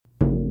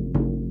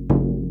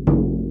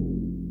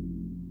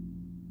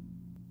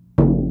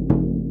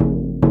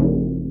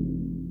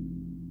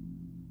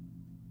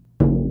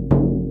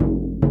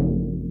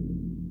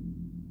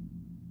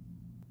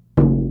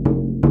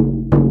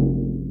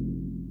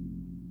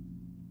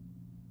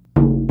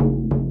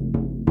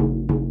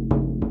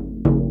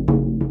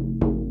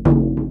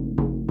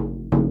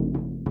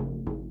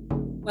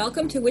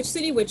Welcome to Witch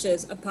City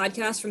Witches, a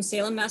podcast from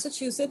Salem,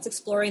 Massachusetts,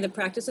 exploring the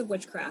practice of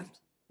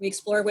witchcraft. We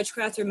explore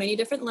witchcraft through many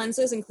different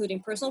lenses, including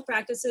personal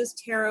practices,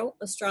 tarot,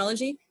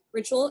 astrology,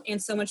 ritual, and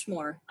so much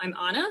more. I'm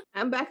Anna.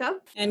 I'm Bekah.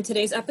 And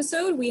today's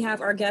episode, we have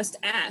our guest,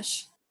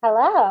 Ash.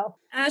 Hello.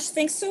 Ash,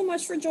 thanks so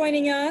much for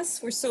joining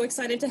us. We're so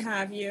excited to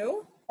have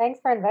you. Thanks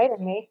for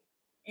inviting me.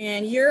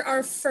 And you're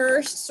our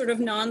first sort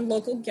of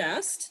non-local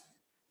guest.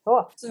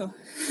 Cool. So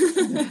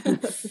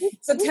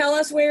tell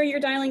us where you're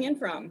dialing in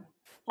from.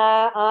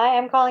 I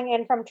am calling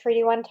in from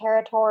Treaty 1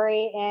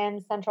 territory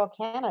in central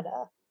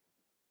Canada.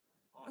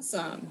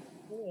 Awesome.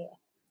 Yeah.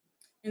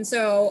 And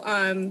so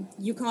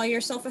you call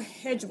yourself a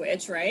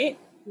hedgewitch, right?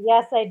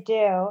 Yes, I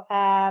do.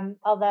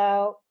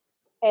 Although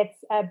it's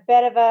a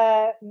bit of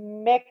a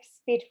mix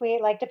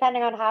between, like,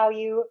 depending on how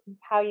you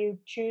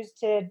choose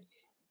to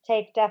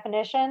take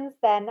definitions,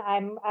 then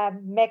I'm a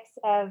mix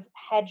of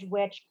hedge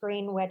witch,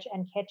 green witch,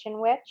 and kitchen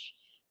witch.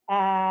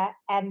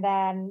 And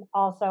then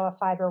also a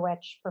fiber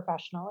witch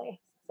professionally.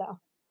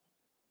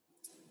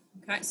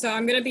 Okay, so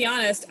I'm going to be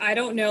honest. I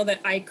don't know that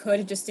I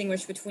could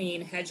distinguish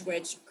between hedge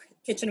witch,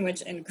 kitchen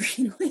witch, and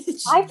green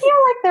witch. I feel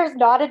like there's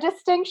not a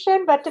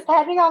distinction, but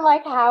depending on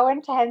like how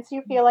intense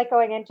you feel like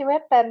going into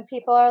it, then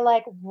people are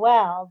like,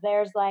 well,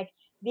 there's like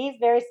these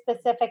very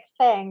specific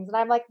things. And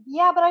I'm like,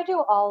 yeah, but I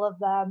do all of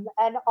them.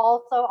 And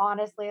also,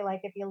 honestly,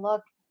 like if you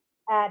look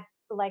at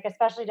like,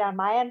 especially down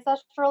my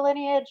ancestral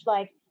lineage,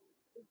 like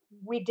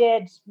we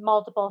did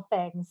multiple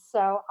things.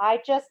 So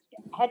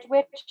hedge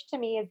witch to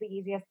me is the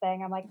easiest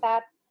thing. I'm like,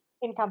 that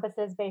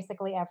encompasses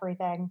basically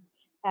everything.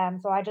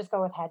 So I just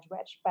go with hedge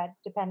witch, but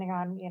depending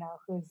on,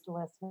 who's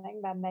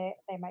listening, then they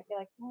might be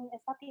like,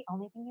 is that the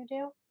only thing you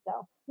do?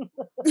 So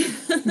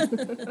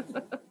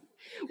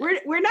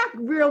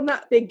we're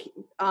not big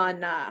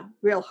on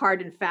real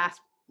hard and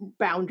fast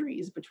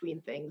boundaries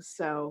between things.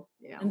 So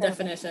yeah. And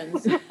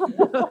definitions.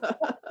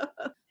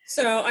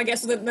 So I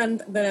guess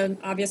then the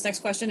obvious next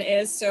question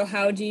is, so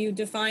how do you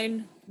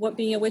define what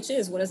being a witch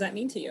is? What does that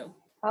mean to you?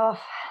 Oh,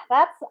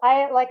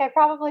 I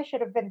probably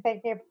should have been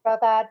thinking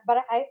about that, but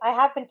I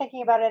have been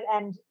thinking about it,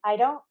 and I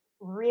don't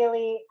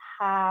really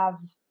have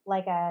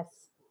like a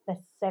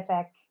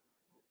specific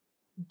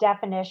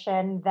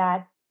definition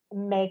that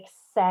makes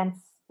sense,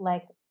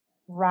 like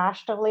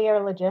rationally or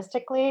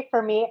logistically.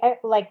 For me,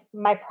 like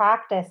my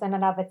practice in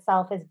and of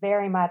itself is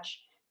very much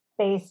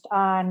based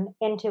on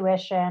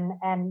intuition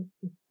and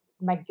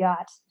my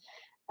gut,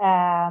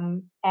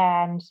 and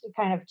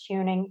kind of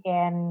tuning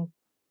in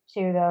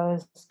to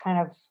those kind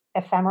of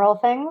ephemeral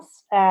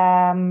things,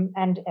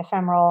 and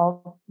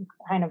ephemeral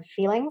kind of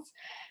feelings.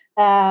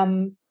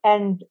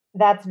 And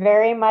that's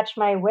very much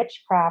my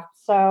witchcraft.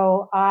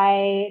 So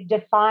I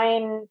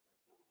define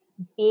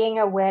being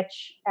a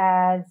witch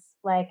as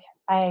like,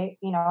 I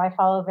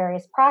follow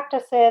various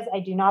practices.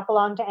 I do not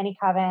belong to any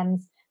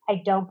covens. I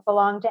don't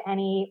belong to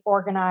any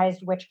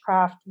organized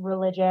witchcraft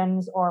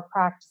religions or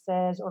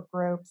practices or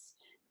groups.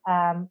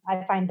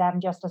 I find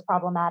them just as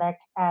problematic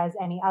as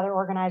any other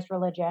organized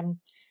religion.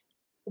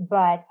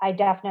 But I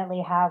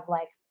definitely have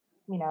like,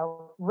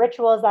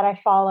 rituals that I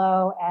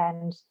follow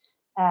and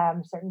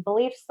certain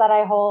beliefs that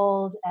I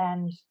hold,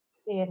 and,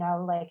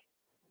 like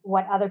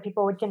what other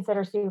people would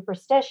consider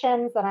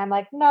superstitions. And I'm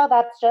like, no,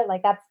 that's just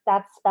like,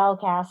 that's spell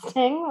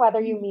casting, whether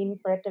you mean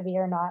for it to be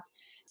or not.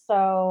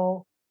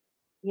 So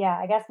yeah,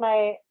 I guess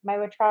my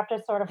witchcraft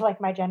is sort of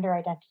like my gender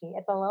identity.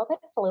 It's a little bit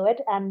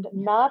fluid and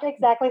not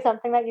exactly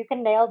something that you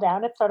can nail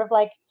down. It's sort of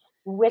like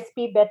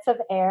wispy bits of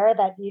air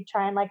that you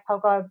try and like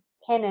poke a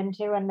pin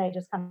into, and they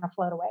just kind of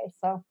float away.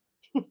 So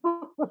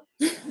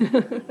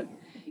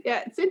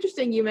yeah, it's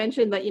interesting. You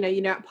mentioned that,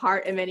 you're not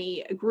part of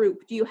any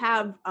group. Do you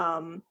have,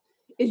 are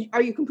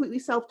you completely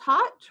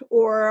self-taught,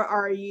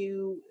 or have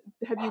you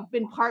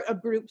been part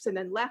of groups and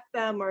then left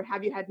them, or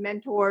have you had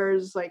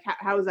mentors? Like,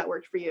 how has that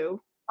worked for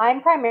you?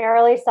 I'm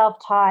primarily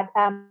self-taught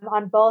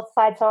on both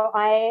sides. So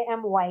I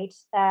am white,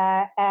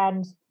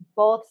 and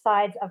both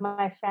sides of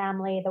my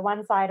family, the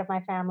one side of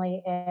my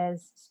family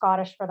is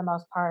Scottish for the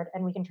most part,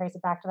 and we can trace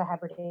it back to the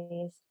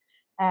Hebrides.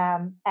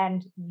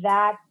 And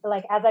that,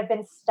 like, as I've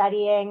been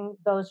studying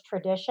those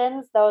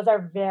traditions, those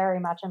are very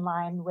much in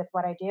line with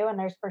what I do. And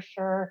there's for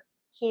sure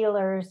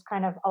healers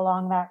kind of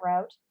along that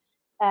route.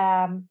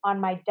 On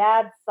my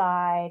dad's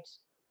side,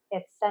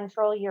 it's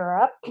Central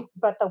Europe,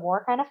 but the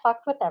war kind of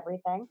fucked with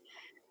everything.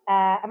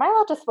 Am I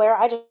allowed to swear?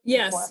 I just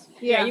Yes. swore.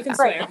 Yeah, you can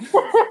swear.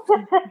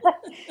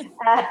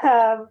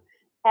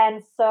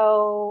 And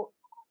so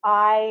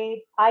I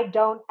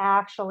don't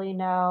actually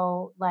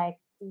know like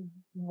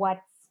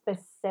what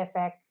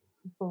specific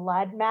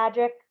blood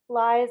magic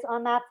lies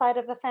on that side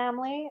of the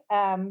family,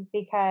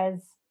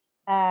 because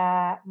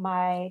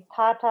my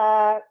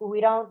tata,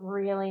 we don't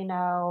really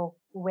know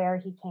where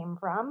he came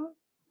from,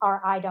 or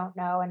I don't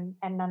know, and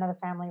none of the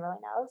family really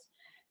knows.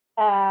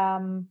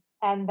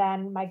 And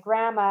then my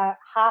grandma,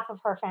 half of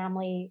her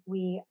family,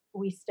 we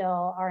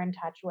still are in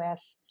touch with,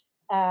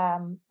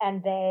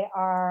 and they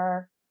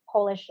are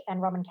Polish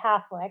and Roman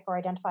Catholic, or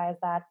identify as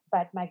that.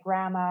 But my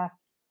grandma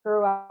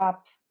grew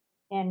up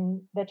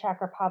in the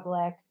Czech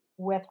Republic,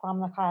 with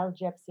Romnakyle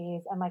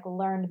gypsies and like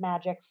learned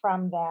magic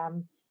from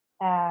them.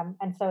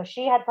 And so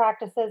she had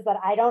practices that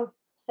I don't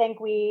think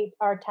we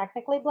are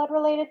technically blood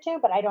related to,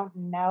 but I don't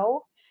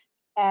know.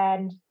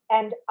 And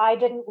I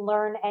didn't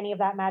learn any of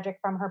that magic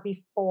from her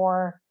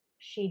before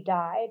she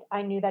died.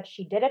 I knew that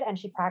she did it and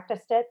she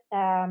practiced it,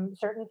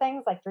 certain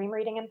things like dream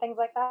reading and things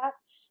like that,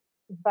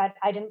 but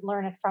I didn't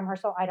learn it from her,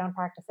 so I don't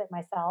practice it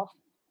myself.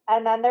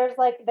 And then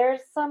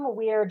there's some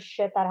weird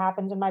shit that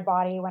happens in my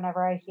body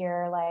whenever I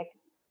hear like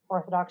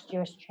Orthodox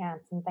Jewish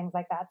chants and things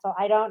like that. So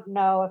I don't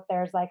know if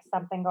there's like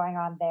something going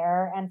on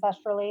there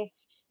ancestrally.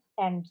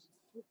 And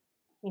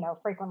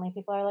frequently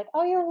people are like,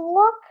 "Oh, you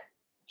look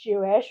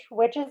Jewish,"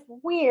 which is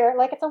weird.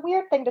 Like it's a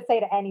weird thing to say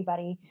to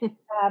anybody.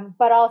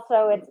 But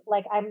also it's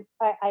like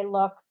I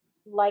look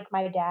like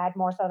my dad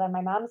more so than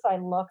my mom, so I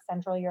look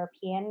Central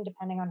European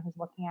depending on who's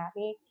looking at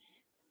me.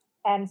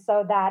 And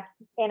so that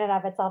in and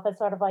of itself is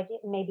sort of like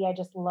maybe I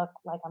just look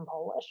like I'm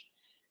Polish.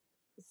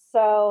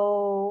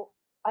 So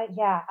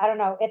yeah, I don't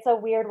know. It's a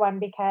weird one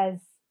because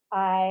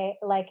I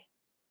like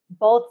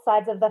both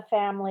sides of the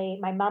family.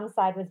 My mom's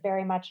side was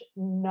very much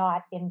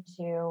not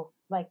into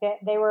like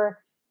they were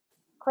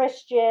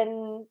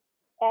Christian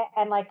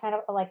and like kind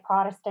of like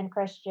Protestant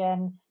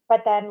Christian,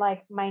 but then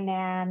like my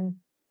nan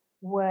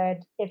would,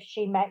 if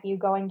she met you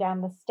going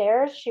down the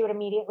stairs, she would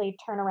immediately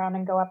turn around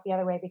and go up the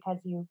other way because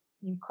you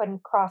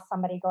couldn't cross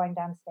somebody going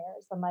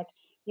downstairs. And like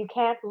you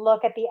can't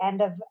look at the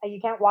end of,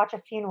 you can't watch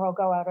a funeral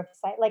go out of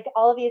sight. Like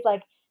all of these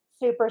like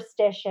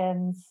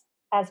superstitions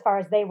as far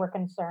as they were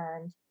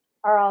concerned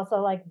are also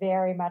like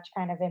very much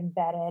kind of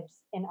embedded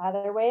in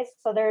other ways.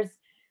 So there's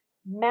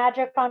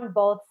magic on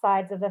both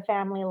sides of the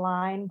family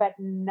line, but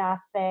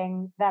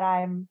nothing that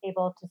I'm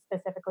able to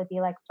specifically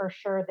be like, for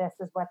sure, this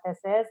is what this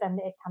is. And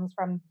it comes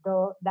from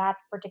that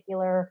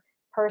particular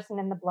person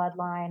in the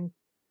bloodline.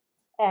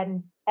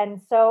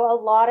 And so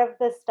a lot of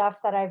the stuff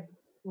that I've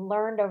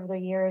learned over the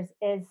years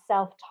is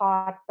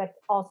self-taught, but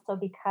also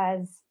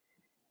because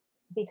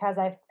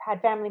I've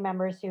had family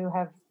members who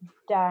have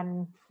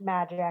done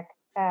magic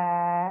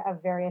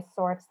of various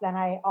sorts, then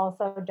I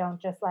also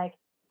don't just like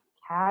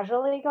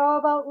casually go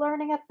about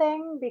learning a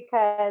thing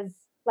because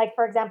like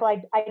for example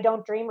I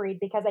don't dream read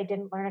because I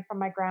didn't learn it from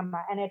my grandma,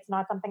 and it's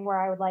not something where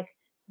I would like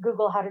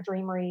Google how to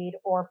dream read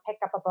or pick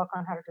up a book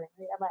on how to dream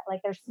read. I'm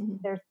like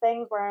there's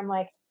things where I'm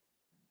like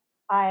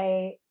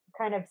I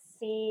kind of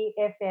see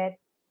if it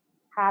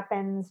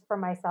happens for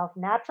myself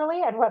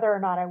naturally and whether or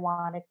not I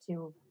want it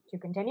to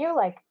continue.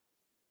 Like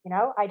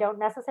I don't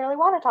necessarily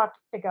want to talk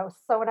to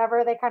ghosts. So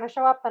whenever they kind of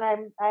show up,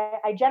 then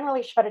I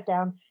generally shut it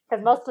down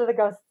because most of the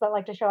ghosts that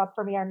like to show up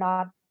for me are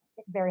not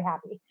very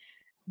happy,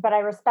 but I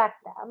respect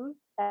them.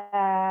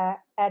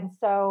 And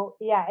so,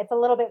 yeah, it's a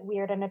little bit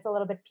weird and it's a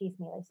little bit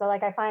piecemeal. So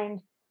like I find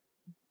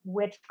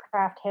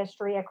witchcraft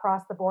history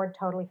across the board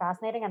totally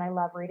fascinating and I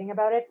love reading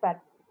about it, but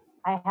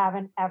I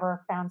haven't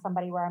ever found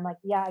somebody where I'm like,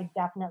 yeah, I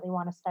definitely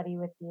want to study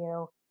with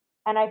you.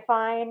 And I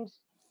find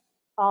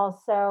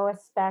also,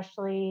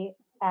 especially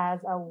as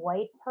a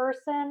white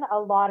person, a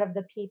lot of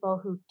the people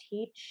who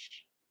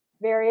teach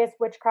various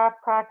witchcraft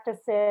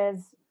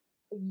practices,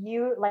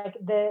 you like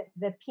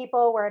the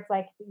people where it's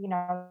like, you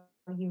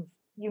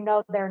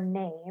know their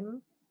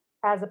name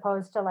as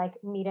opposed to like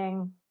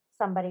meeting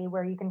somebody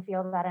where you can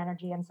feel that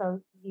energy. And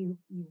so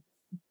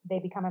they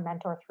become a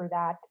mentor through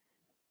that.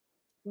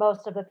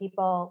 Most of the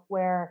people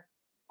where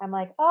I'm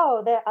like,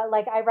 oh,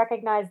 like I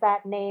recognize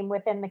that name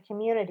within the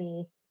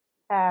community,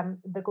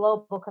 the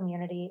global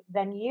community,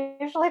 then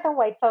usually the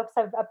white folks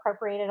have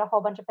appropriated a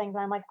whole bunch of things.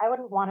 And I'm like, I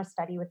wouldn't want to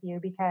study with you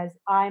because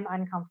I'm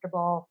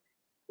uncomfortable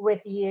with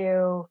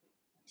you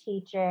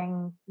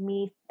teaching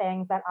me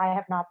things that I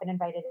have not been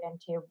invited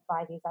into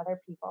by these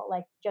other people.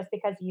 Like just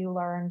because you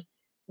learned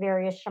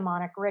various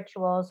shamanic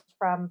rituals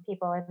from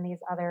people in these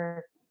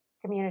other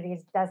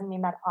communities doesn't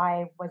mean that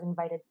I was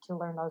invited to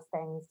learn those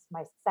things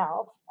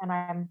myself. And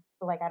I'm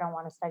like, I don't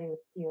want to study with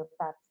you if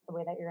that's the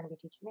way that you're going to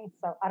be teaching me.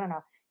 So I don't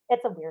know.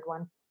 It's a weird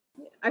one.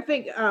 I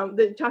think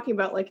talking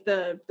about like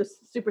the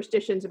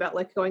superstitions about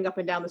like going up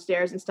and down the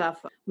stairs and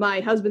stuff. My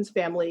husband's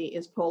family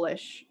is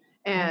Polish,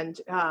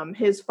 and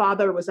his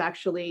father was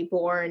actually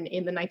born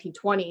in the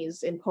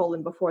 1920s in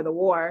Poland before the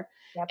war.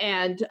 Yep.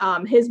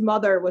 And his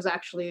mother was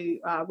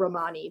actually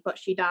Romani, but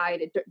she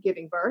died at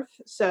giving birth.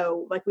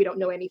 So like we don't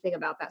know anything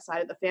about that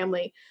side of the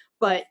family.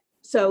 But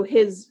so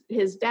his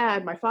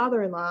dad, my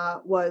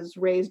father-in-law, was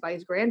raised by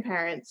his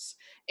grandparents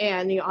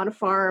and on a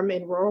farm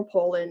in rural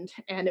Poland.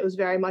 And it was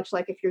very much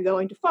like if you're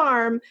going to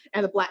farm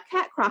and the black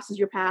cat crosses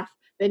your path,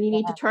 then you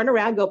need to turn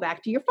around, go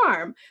back to your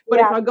farm.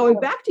 But if I'm going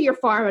back to your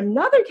farm,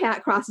 another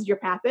cat crosses your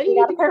path, then you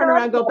need to turn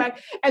around, go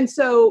back. And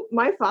so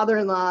my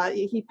father-in-law,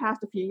 he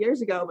passed a few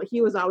years ago, but he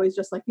was always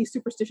just like, these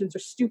superstitions are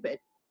stupid.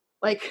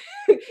 Like,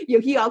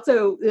 he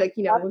also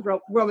was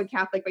Roman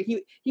Catholic, but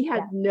he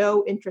had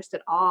no interest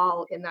at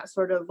all in that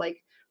sort of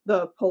like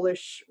the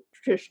Polish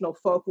traditional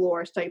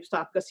folklore type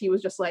stuff, because he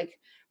was just like,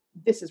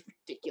 this is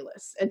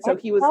ridiculous. And so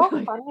he was so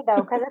funny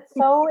though, because it's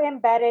so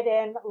embedded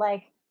in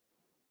like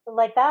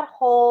that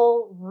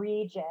whole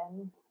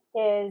region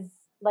is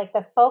like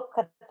the folk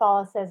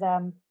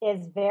Catholicism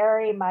is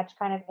very much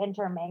kind of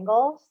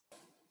intermingled,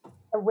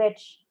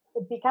 which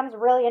it becomes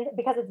really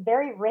because it's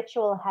very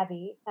ritual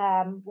heavy,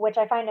 which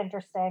I find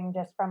interesting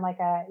just from like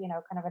a, you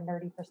know, kind of a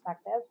nerdy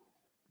perspective.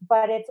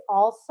 But it's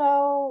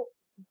also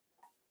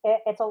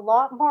it's a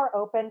lot more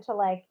open to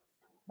like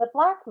the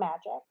black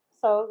magic.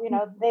 So, you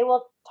know, they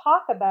will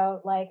talk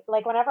about like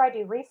whenever I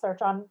do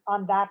research on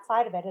that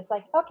side of it, it's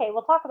like, okay,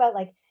 we'll talk about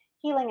like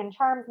healing and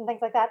charms and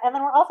things like that. And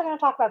then we're also going to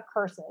talk about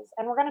curses.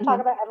 And we're going to talk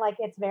Mhm. about, and like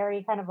it's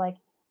very kind of like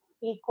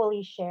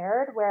equally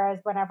shared. Whereas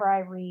whenever I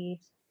read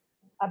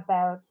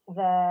about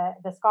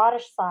the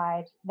Scottish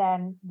side,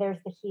 then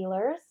there's the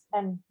healers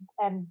and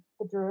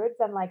the druids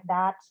and like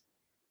that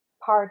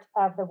part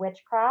of the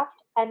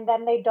witchcraft, and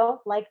then they don't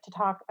like to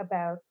talk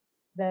about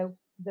the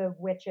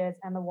witches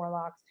and the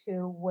warlocks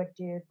who would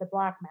do the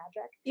black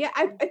magic. Yeah,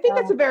 I think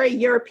that's a So very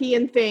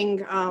European thing,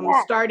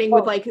 yeah, starting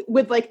with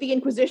oh, like the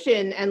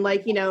Inquisition and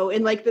like, you know,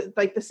 in like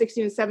the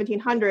 16 and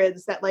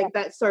 1700s, that yeah, like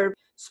that sort of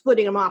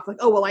splitting them off, like,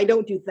 oh well, I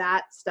don't do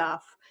that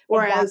stuff.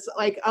 exactly. Whereas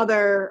like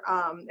other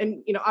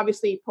and you know,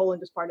 obviously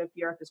Poland is part of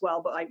Europe as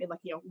well, but I mean like,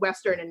 you know,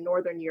 Western and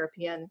Northern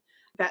European,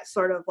 that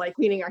sort of like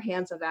cleaning our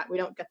hands of that. We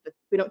don't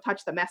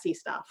touch the messy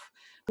stuff.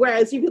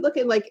 Whereas if you look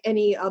at like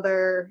any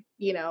other,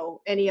 you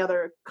know, any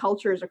other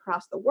cultures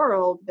across the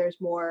world, there's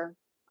more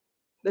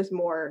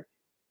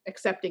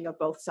accepting of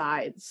both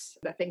sides,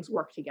 that things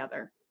work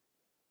together.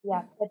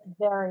 Yeah, it's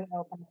very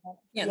open.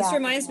 Yeah, this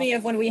reminds me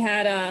of when we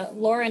had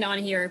Lauren on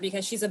here,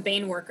 because she's a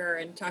Bane worker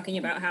and talking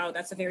about how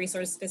that's a very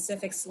sort of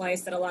specific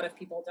slice that a lot of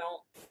people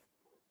don't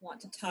want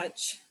to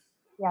touch.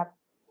 Yeah.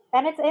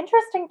 And it's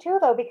interesting too,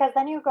 though, because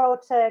then you go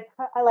to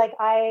like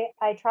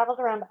I traveled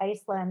around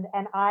Iceland,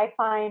 and I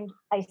find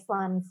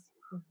Iceland's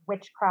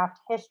witchcraft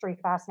history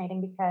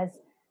fascinating because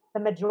the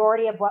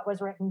majority of what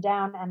was written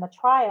down and the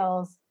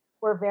trials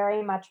were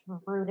very much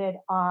rooted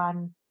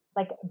on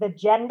like the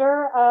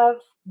gender of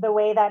the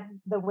way that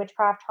the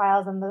witchcraft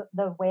trials and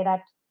the way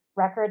that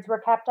records were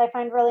kept. I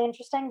find really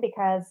interesting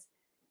because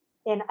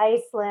in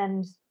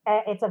Iceland,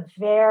 it's a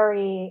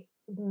very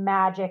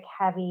magic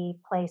heavy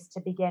place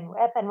to begin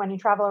with. And when you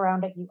travel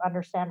around it, you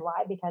understand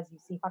why, because you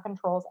see fucking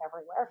trolls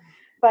everywhere.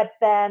 But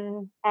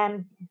then,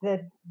 and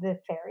the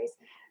fairies.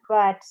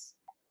 But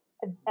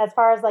as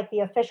far as like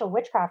the official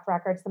witchcraft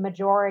records, the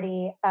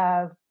majority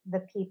of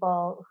the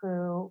people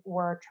who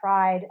were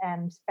tried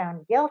and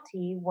found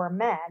guilty were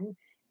men.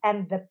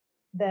 And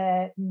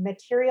the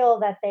material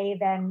that they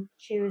then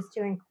choose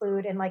to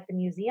include in like the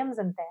museums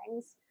and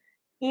things,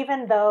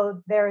 even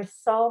though there is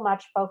so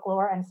much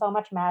folklore and so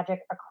much magic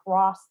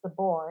across the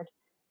board,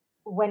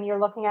 when you're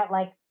looking at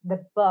like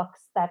the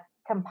books that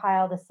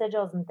compile the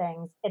sigils and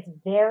things, it's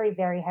very,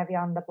 very heavy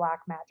on the black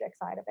magic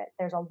side of it.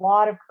 There's a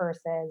lot of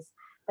curses.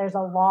 There's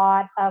a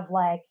lot of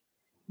like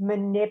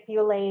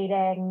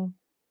manipulating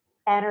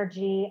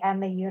energy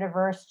and the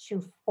universe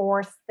to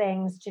force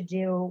things to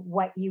do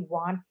what you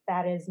want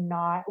that is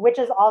not, which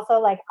is also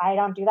like, I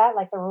don't do that.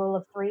 Like the rule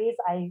of threes,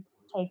 I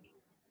take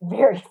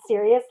very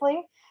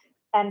seriously.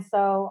 And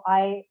so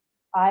I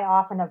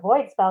often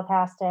avoid spell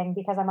casting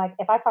because I'm like,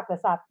 if I fuck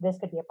this up, this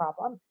could be a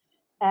problem.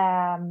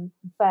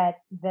 But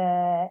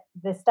the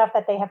stuff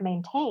that they have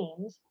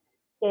maintained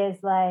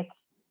is like,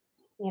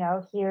 you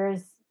know,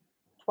 here's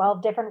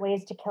 12 different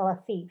ways to kill a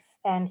thief,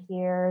 and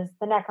here's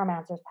the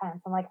necromancer's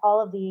pence, and like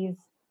all of these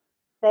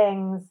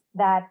things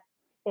that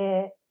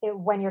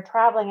when you're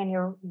traveling and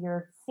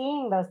you're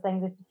seeing those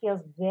things, it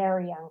feels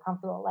very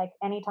uncomfortable. Like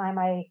anytime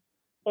I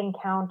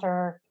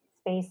encounter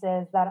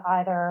spaces that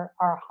either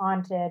are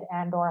haunted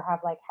and or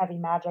have like heavy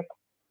magic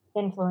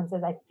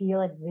influences, I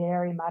feel it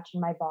very much in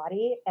my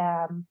body.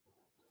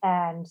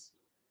 And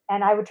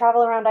I would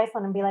travel around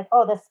Iceland and be like,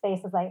 oh, this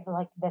space is like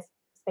this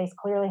space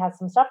clearly has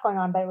some stuff going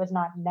on, but it was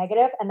not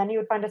negative. And then you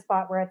would find a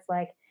spot where it's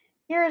like,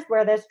 here's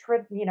where this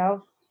you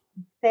know,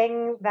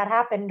 thing that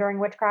happened during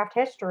witchcraft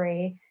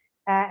history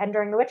and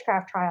during the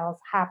witchcraft trials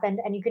happened,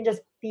 and you can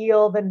just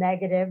feel the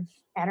negative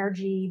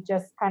energy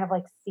just kind of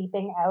like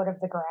seeping out of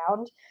the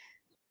ground.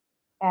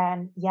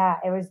 And yeah,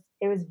 it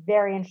was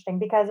very interesting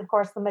because of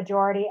course the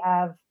majority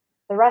of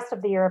the rest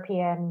of the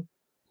European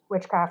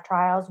witchcraft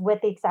trials,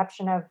 with the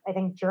exception of I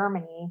think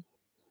Germany,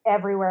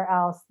 everywhere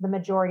else the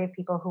majority of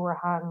people who were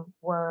hung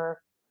were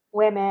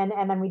women.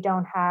 And then we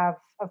don't have,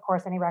 of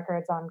course, any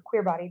records on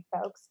queer bodied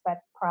folks, but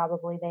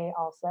probably they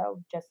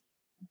also just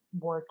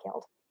were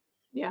killed.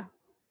 Yeah.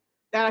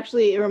 That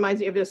actually, it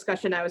reminds me of a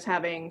discussion I was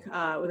having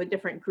with a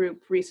different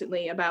group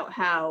recently about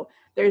how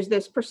there's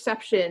this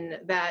perception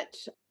that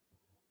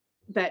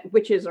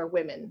witches are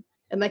women.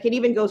 And like it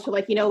even goes to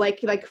like, you know,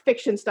 like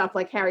fiction stuff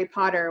like Harry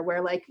Potter,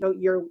 where like, you know,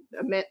 you're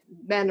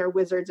men are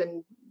wizards.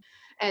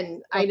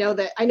 And I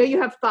know you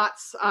have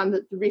thoughts on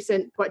the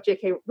recent, what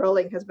J.K.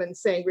 Rowling has been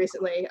saying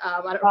recently.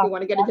 I don't know if you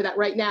want to get into that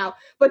right now,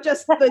 but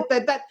just but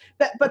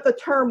the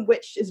term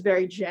witch is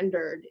very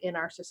gendered in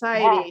our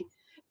society.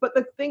 But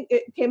the thing,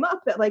 it came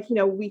up that, like,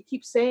 we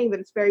keep saying that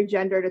it's very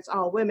gendered, it's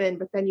all women,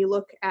 but then you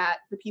look at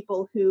the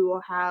people who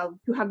have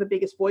the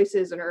biggest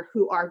voices and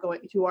who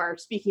are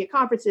speaking at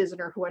conferences and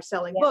who are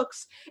selling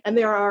books, and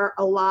there are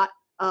a lot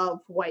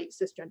of white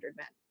cisgendered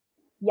men.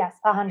 Yes,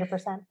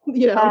 100%.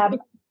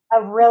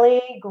 A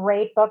really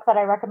great book that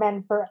I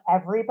recommend for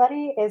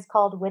everybody is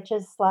called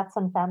Witches, Sluts,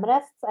 and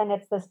Feminists. And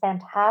it's this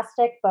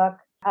fantastic book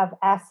of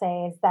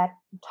essays that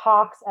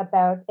talks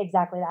about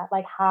exactly that,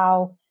 like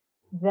how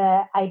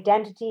the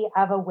identity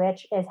of a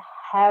witch is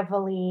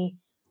heavily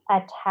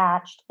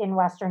attached in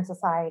Western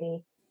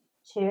society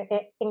to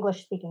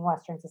English-speaking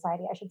Western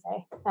society, I should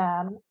say,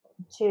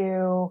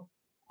 to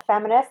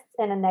feminists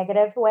in a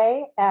negative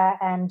way,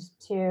 and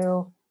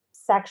to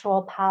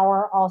sexual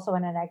power also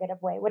in a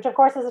negative way, which of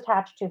course is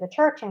attached to the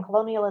church and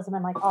colonialism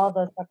and like all of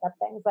those fucked up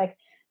things. Like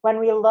when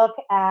we look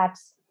at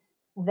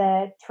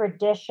the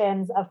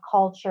traditions of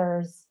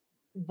cultures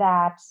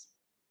that,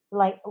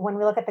 like when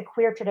we look at the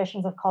queer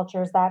traditions of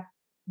cultures that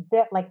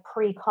bit like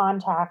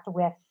pre-contact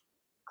with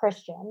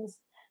Christians,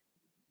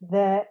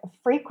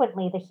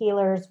 frequently the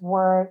healers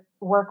were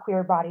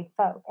queer-bodied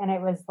folk, and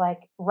it was like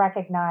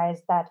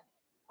recognized that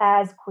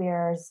as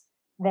queers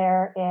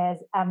there is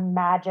a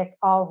magic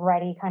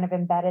already kind of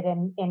embedded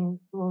in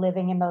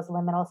living in those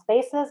liminal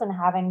spaces and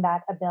having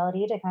that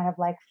ability to kind of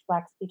like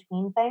flex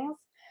between things.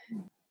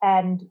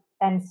 And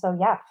so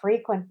yeah,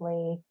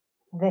 frequently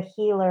the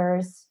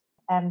healers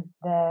and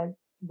the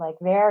like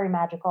very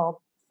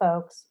magical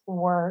folks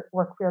were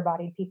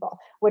queer-bodied people,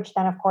 which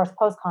then of course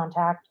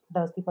post-contact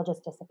those people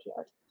just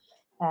disappeared,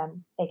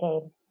 aka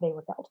they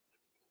were killed.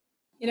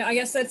 I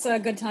guess that's a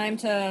good time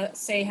to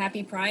say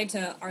happy Pride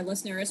to our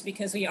listeners,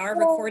 because we are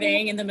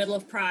recording in the middle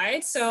of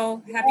Pride.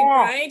 So happy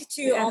Pride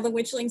to all the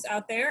witchlings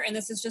out there. And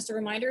this is just a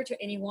reminder to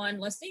anyone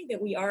listening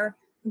that we are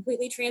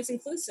completely trans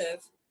inclusive.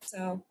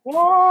 So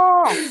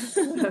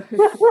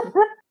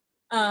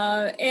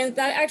and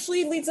that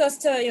actually leads us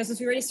to, since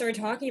we already started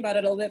talking about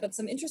it a little bit, but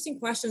some interesting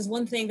questions.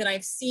 One thing that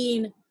I've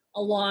seen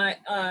a lot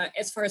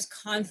as far as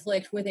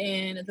conflict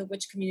within the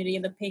witch community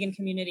and the pagan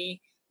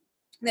community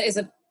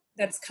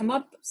that's come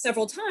up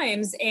several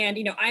times. And,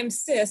 I'm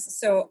cis,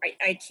 so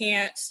I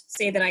can't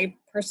say that I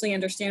personally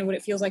understand what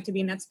it feels like to be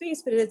in that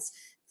space, but it's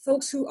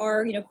folks who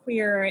are,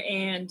 queer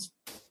and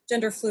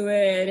gender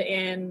fluid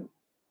and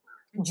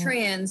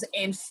trans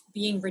and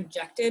being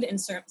rejected in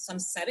some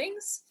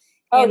settings.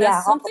 And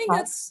that's something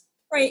that's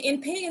right in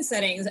pagan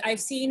settings.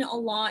 I've seen a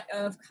lot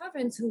of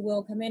covens who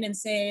will come in and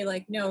say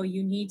like, no,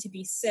 you need to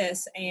be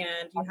cis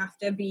and you have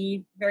to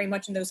be very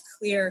much in those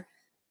clear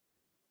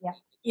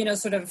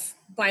sort of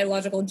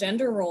biological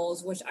gender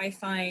roles, which I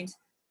find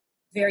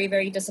very,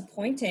 very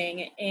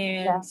disappointing.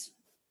 And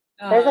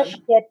there's a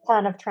shit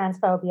ton of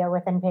transphobia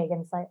within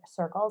pagan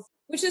circles,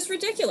 which is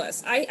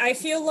ridiculous. I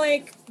feel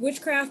like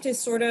witchcraft is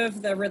sort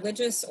of the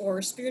religious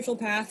or spiritual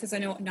path, because I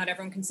know not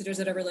everyone considers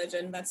it a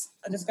religion. That's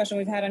a discussion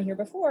we've had on here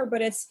before,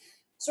 but it's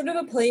sort of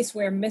a place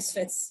where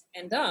misfits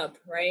end up,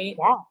 right?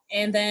 Yeah.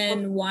 And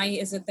then why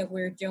is it that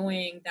we're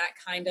doing that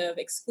kind of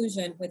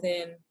exclusion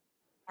within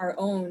our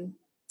own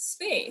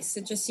space?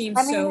 It just seems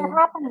it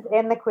happens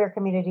in the queer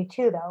community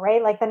too, though,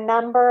 right? Like the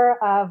number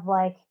of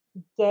like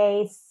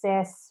gay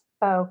cis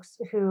folks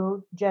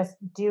who just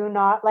do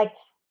not, like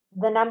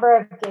the number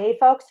of gay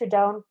folks who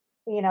don't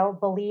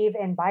believe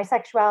in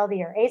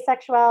bisexuality or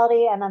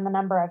asexuality, and then the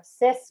number of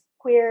cis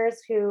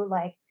queers who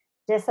like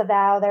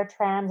disavow their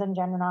trans and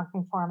gender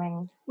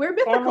nonconforming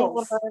family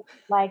members.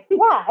 Like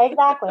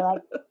exactly,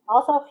 like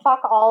also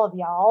fuck all of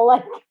y'all,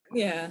 like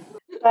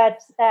but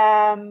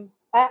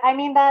I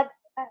mean that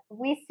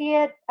we see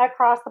it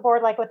across the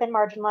board, like within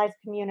marginalized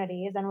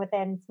communities and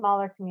within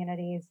smaller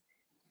communities,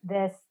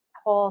 this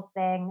whole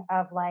thing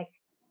of like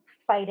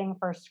fighting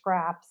for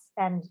scraps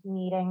and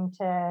needing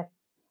to,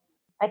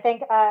 I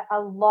think a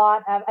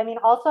lot of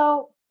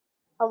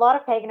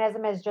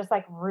paganism is just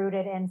like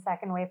rooted in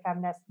second wave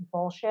feminist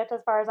bullshit as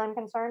far as I'm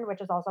concerned,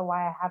 which is also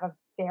why I have a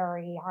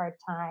very hard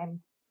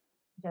time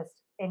just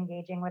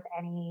engaging with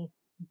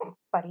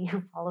anybody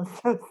who follows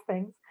those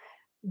things.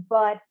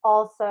 But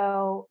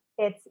also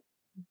it's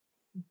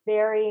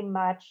very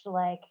much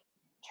like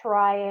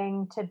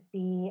trying to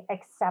be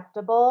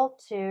acceptable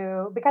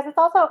because it's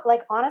also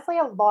like honestly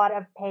a lot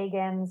of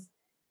pagans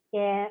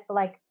in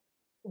like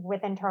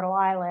within Turtle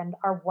Island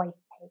are white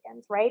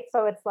pagans, right?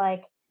 So it's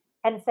like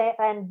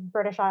and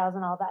British Isles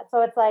and all that.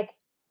 So it's like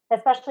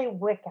especially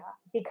Wicca,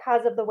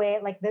 because of the way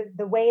like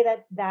the way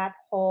that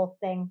whole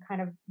thing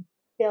kind of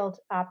built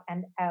up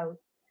and out.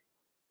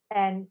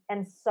 And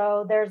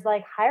so there's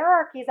like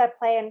hierarchies at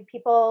play, and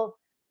people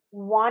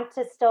want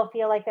to still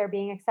feel like they're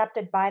being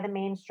accepted by the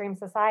mainstream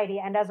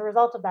society. And as a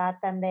result of that,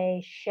 then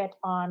they shit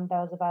on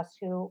those of us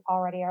who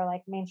already are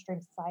like mainstream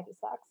society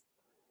sucks.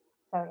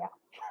 So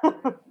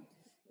yeah.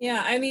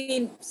 Yeah, I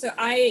mean, so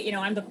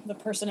I'm the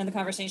person in the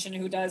conversation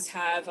who does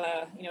have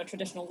a,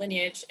 traditional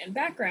lineage and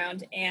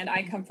background, and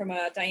I come from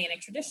a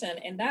Dianic tradition,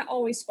 and that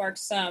always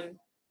sparks some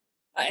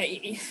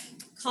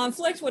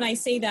conflict when I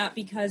say that,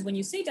 because when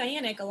you say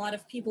Dianic, a lot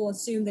of people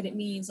assume that it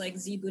means like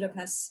Z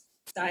Budapest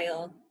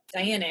style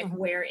Dianic,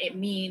 where it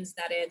means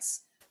that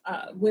it's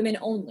women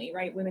only,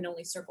 right? Women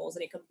only circles,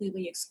 and it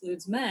completely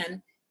excludes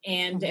men.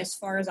 And as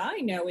far as I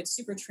know, it's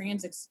super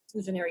trans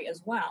exclusionary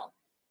as well.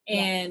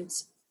 And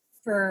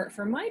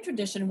for my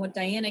tradition, what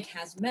Dianic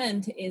has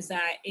meant is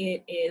that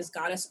it is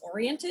goddess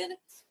oriented.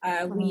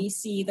 We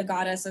see the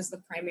goddess as the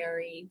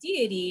primary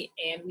deity,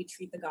 and we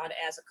treat the god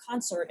as a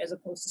consort as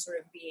opposed to sort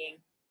of being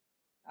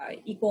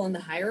equal in the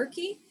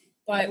hierarchy.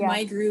 But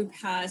my group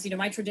has,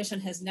 my tradition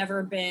has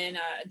never been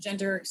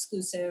gender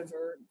exclusive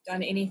or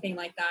done anything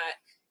like that.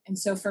 And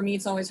so for me,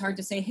 it's always hard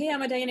to say, hey,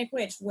 I'm a Dianic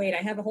witch. Wait,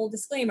 I have a whole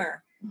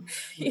disclaimer.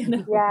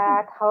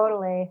 Yeah,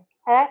 totally.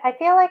 And I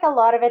feel like a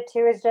lot of it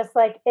too is just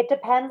like, it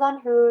depends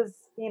on who's,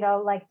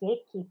 like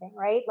gatekeeping,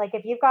 right? Like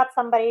if you've got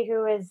somebody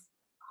who is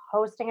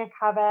hosting a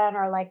coven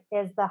or like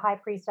is the high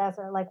priestess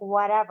or like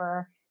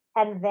whatever,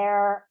 and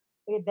they're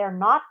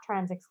not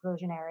trans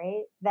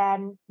exclusionary,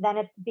 then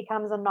it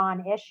becomes a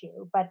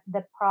non-issue. But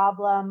the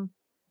problem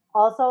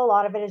also, a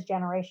lot of it is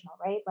generational,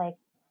 right? Like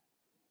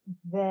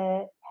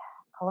the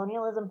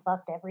colonialism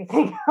fucked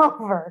everything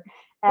over.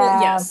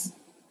 Well, yes.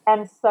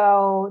 And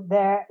so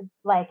there,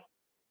 like,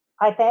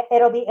 I think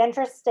it'll be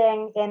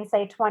interesting in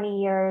say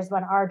 20 years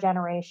when our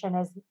generation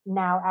is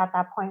now at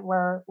that point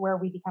where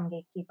we become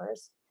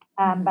gatekeepers.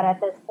 But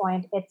at this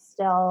point, it's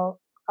still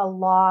a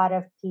lot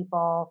of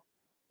people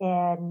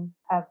in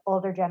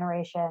older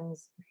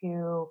generations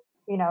who,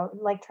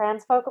 like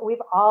trans folk,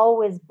 we've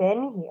always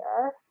been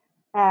here.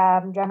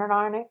 Gender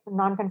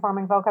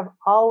non-conforming folk have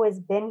always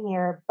been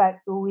here, but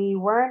we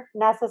weren't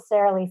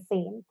necessarily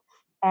seen.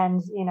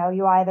 And,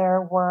 you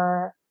either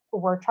were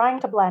trying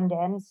to blend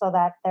in so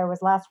that there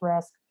was less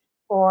risk,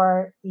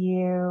 or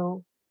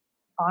you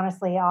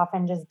honestly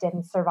often just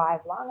didn't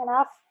survive long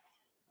enough.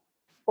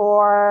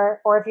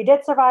 Or if you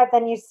did survive,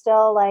 then you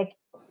still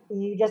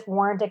you just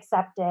weren't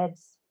accepted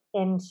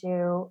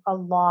into a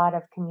lot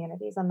of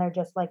communities, and they're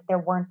just like, there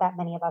weren't that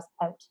many of us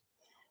out.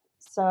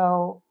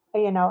 So,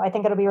 I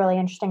think it'll be really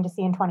interesting to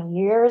see in 20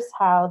 years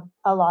how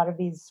a lot of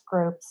these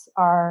groups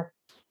are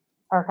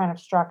kind of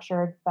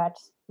structured. But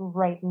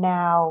right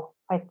now,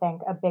 I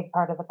think a big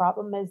part of the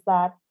problem is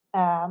that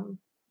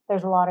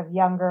there's a lot of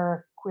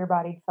younger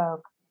queer-bodied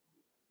folk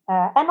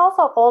and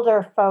also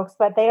older folks,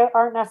 but they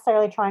aren't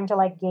necessarily trying to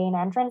like gain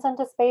entrance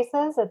into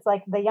spaces. It's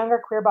like the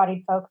younger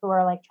queer-bodied folk who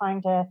are like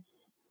trying to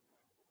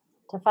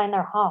find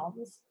their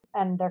homes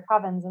and their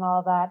covens and all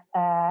of that,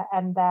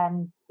 and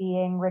then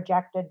being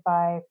rejected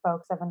by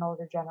folks of an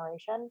older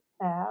generation,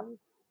 and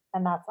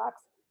that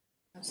sucks.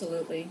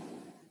 Absolutely.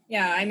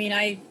 Yeah, I mean,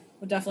 I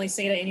would definitely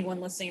say to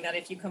anyone listening that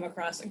if you come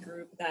across a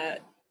group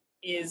that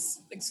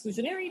is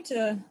exclusionary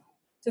to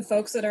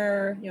folks that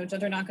are,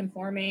 gender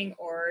nonconforming,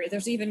 or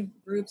there's even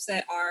groups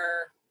that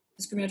are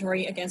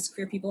discriminatory against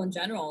queer people in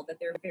general, that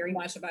they're very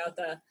much about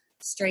the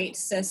straight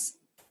cis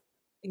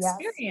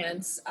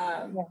experience,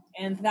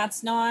 and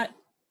that's not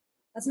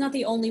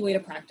the only way to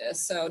practice.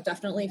 So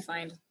definitely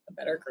find a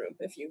better group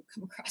if you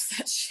come across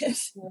that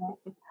shit.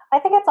 Yeah. I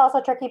think it's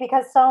also tricky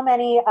because so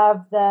many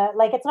of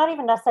it's not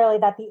even necessarily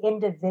that the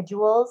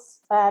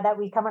individuals that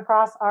we come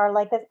across are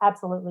like this.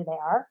 Absolutely they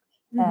are.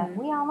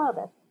 We all know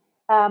this.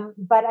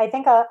 But I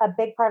think a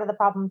big part of the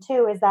problem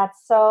too is that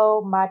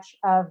so much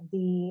of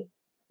the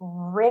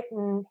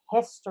written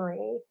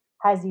history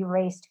has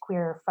erased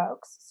queer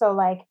folks. So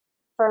like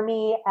for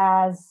me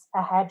as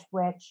a hedge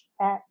witch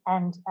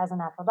and as a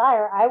natural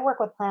dyer, I work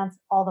with plants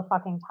all the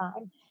fucking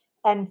time.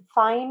 And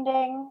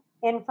finding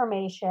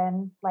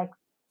information like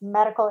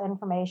medical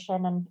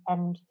information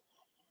and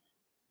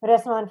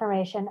medicinal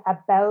information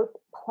about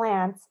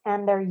plants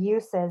and their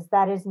uses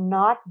that is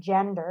not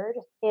gendered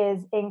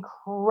is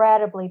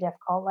incredibly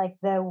difficult. Like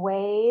the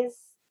ways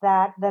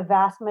that the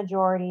vast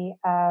majority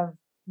of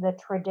the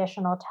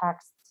traditional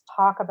texts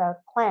talk about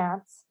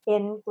plants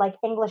in like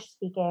English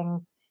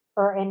speaking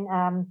or in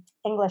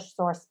English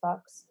source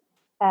books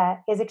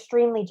is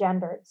extremely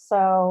gendered.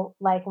 So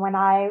like when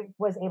I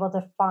was able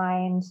to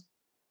find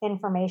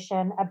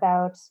information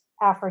about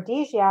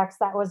aphrodisiacs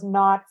that was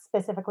not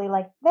specifically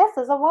like, this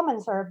is a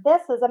woman's herb,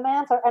 this is a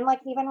man's herb. And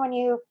like, even when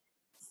you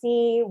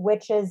see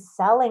witches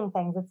selling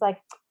things, it's like,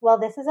 well,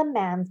 this is a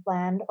man's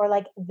blend, or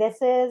like, this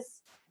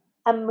is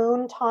a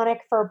moon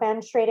tonic for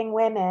menstruating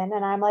women.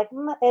 And I'm like,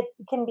 it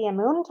can be a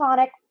moon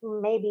tonic,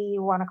 maybe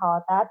you want to call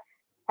it that.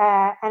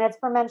 And it's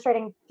for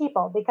menstruating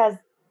people, because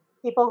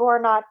people who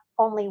are not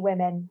only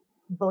women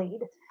bleed.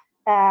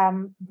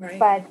 Right.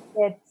 But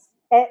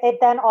it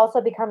then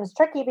also becomes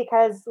tricky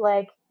because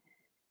like,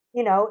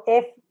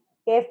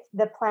 if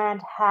the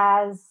plant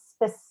has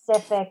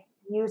specific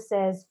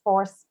uses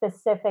for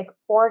specific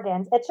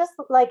organs, it's just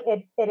like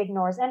it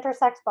ignores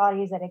intersex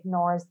bodies, it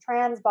ignores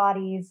trans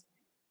bodies,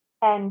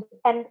 and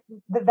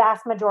the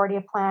vast majority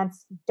of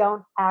plants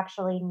don't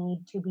actually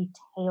need to be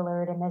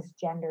tailored in this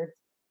gendered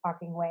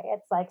fucking way.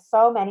 It's like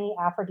so many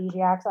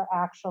aphrodisiacs are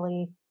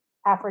actually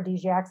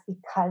aphrodisiacs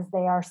because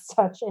they are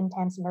such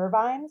intense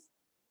nervines,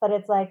 but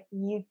it's like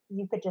you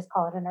could just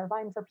call it a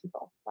nervine for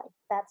people. Like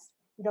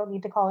you don't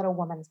need to call it a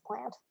woman's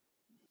plant.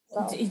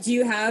 So Do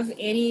you have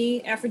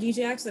any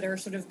aphrodisiacs that are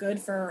sort of good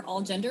for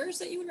all genders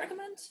that you would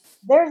recommend?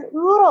 there's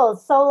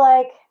oodles. So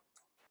like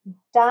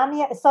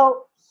Damia,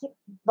 so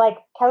like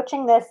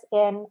couching this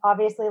in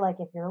obviously like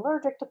if you're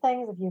allergic to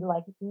things, if you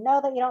like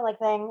know that you don't like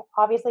things,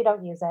 obviously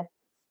don't use it.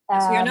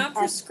 Yes, we are not And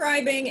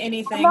prescribing I'm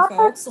anything, not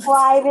folks.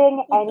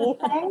 prescribing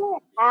anything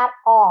at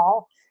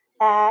all.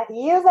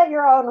 Use at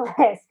your own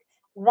risk.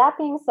 That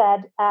being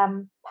said,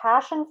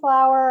 passion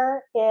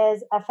flower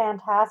is a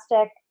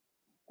fantastic,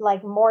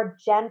 like more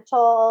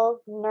gentle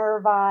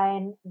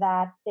nervine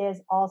that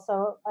is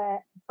also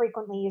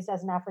frequently used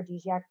as an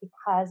aphrodisiac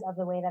because of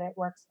the way that it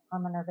works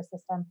on the nervous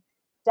system.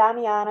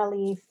 Damiana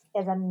leaf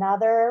is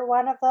another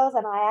one of those,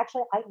 and I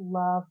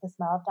love the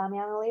smell of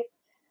Damiana leaf.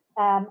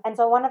 And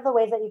so one of the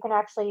ways that you can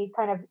actually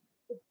kind of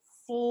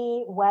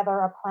see whether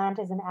a plant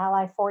is an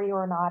ally for you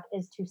or not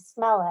is to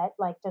smell it,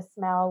 like to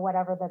smell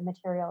whatever the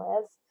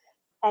material is.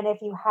 And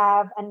if you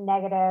have a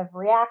negative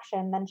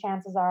reaction, then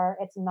chances are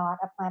it's not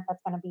a plant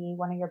that's going to be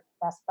one of your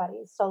best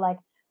buddies. So, like,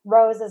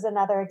 rose is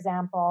another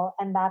example,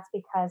 and that's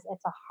because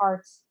it's a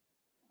heart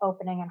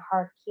opening and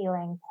heart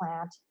healing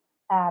plant.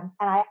 And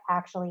I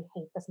actually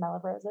hate the smell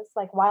of roses.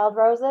 Like, wild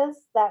roses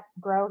that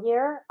grow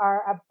here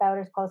are about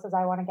as close as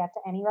I want to get to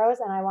any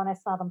rose, and I want to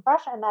smell them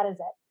fresh, and that is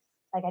it.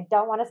 Like, I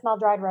don't want to smell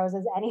dried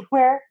roses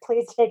anywhere.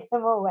 Please take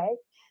them away.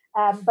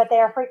 But they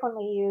are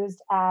frequently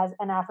used as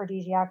an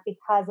aphrodisiac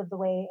because of the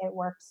way it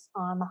works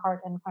on the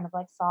heart and kind of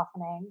like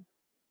softening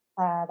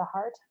the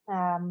heart.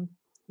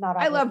 Not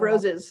I love obviously, like-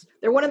 roses.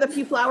 They're one of the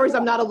few flowers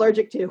I'm not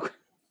allergic to.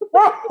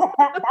 That's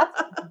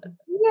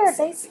weird.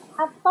 They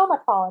have so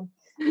much pollen.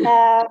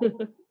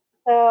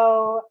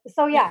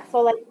 So yeah. So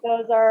like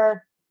those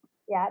are,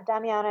 yeah.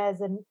 Damiana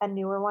is a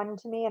newer one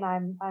to me, and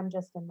I'm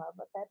just in love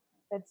with it.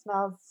 It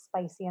smells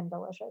spicy and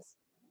delicious.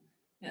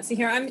 Yeah, see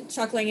here, I'm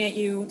chuckling at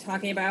you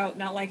talking about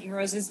not liking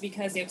roses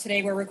because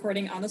today we're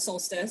recording on the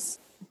solstice.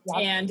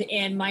 Yep. And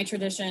in my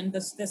tradition,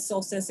 this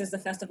solstice is the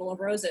festival of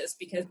roses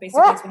because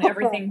basically it's when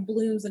everything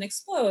blooms and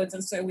explodes.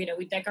 And so we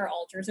deck our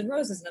altars in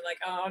roses. And I'm like,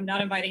 oh, I'm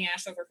not inviting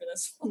Ash over for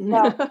this.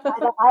 No,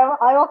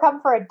 I will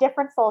come for a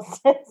different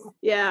solstice.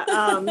 Yeah,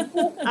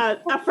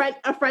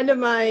 a friend of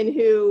mine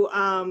who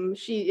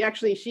she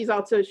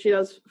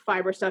does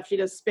fiber stuff. She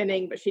does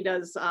spinning, but she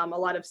does a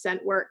lot of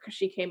scent work.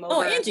 She came over.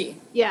 Oh, Angie.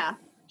 Yeah,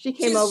 she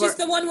came over. She's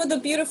the one with the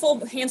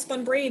beautiful hand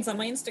spun braids on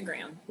my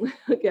Instagram.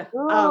 Yeah.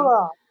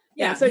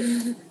 Yeah.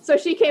 So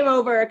she came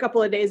over a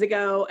couple of days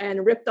ago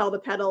and ripped all the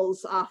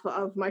petals off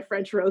of my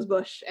French rose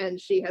bush, and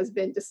she has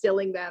been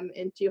distilling them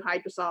into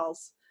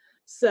hydrosols.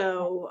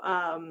 So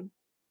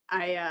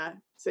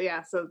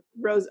so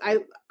rose,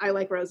 I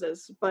like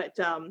roses, but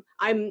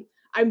I'm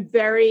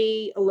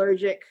very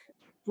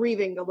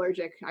breathing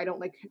allergic. I don't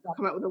like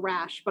come out with a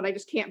rash, but I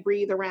just can't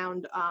breathe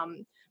around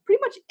pretty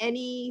much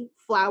any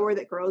flower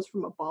that grows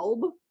from a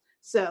bulb.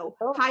 So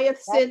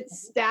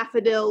hyacinths,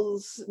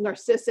 daffodils,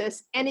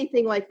 narcissus,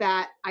 anything like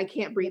that, I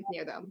can't breathe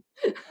near them.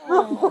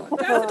 Oh,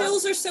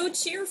 daffodils are so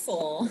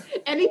cheerful.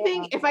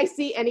 Anything, if I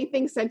see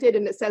anything scented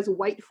and it says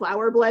white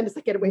flower blend, it's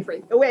like, get away from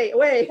me,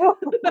 away.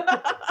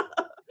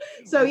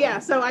 So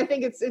I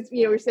think it's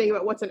we're saying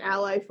about what's an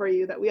ally for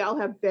you, that we all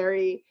have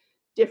very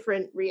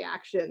different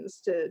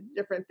reactions to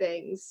different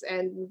things,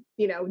 and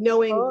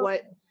knowing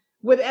what.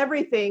 With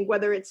everything,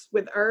 whether it's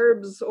with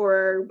herbs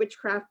or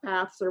witchcraft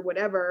paths or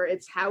whatever,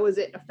 it's how is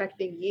it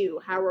affecting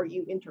you? How are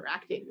you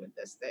interacting with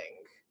this thing?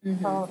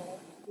 Mm-hmm. Totally.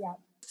 Yeah.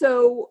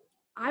 So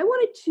I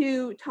wanted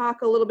to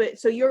talk a little bit.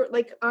 So you're,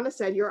 like Anna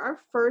said, you're our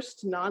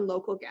first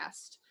non-local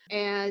guest.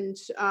 And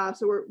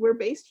so we're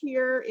based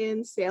here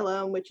in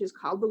Salem, which is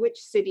called the Witch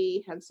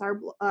City, hence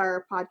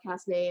our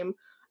podcast name.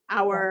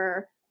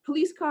 Our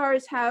police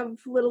cars have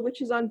little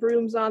witches on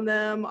brooms on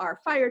them. Our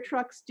fire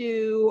trucks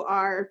do.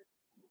 Our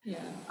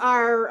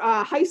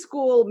high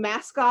school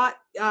mascot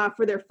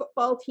for their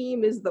football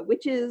team is the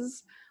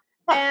Witches.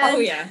 And, oh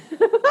yeah.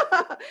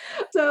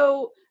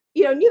 So,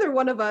 neither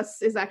one of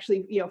us is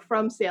actually,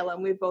 from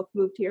Salem. We've both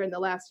moved here in the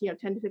last, 10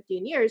 to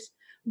 15 years.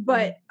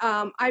 But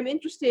I'm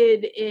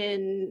interested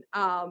in,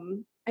 I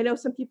know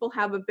some people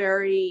have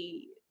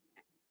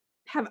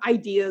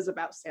ideas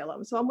about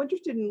Salem. So I'm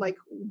interested in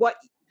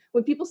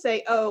when people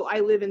say, oh,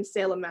 I live in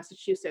Salem,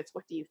 Massachusetts,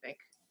 what do you think?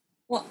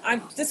 Well,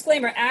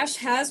 disclaimer, Ash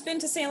has been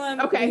to Salem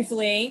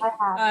briefly.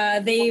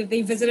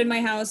 They visited my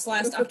house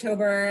last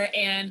October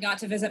and got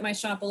to visit my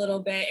shop a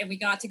little bit, and we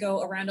got to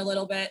go around a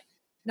little bit.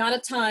 Not a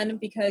ton,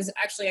 because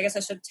actually, I guess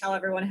I should tell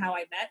everyone how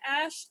I met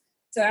Ash.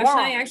 So Ash and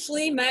I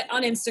actually met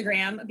on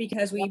Instagram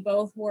because we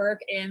both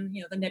work in,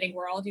 the knitting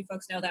world. You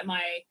folks know that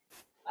my,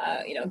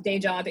 day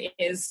job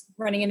is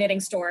running a knitting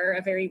store,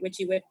 a very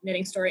witchy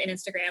knitting store in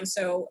Instagram.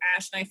 So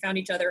Ash and I found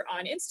each other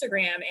on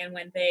Instagram, and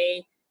when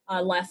they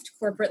left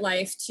corporate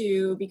life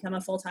to become a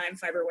full-time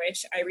fiber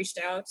witch, I reached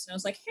out and I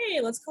was like, hey,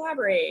 let's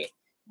collaborate.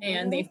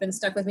 And they've been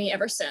stuck with me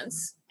ever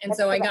since. And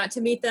so I got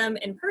to meet them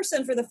in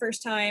person for the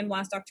first time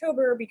last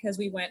October because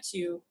we went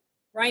to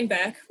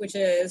Rhinebeck, which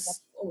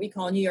is what we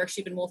call New York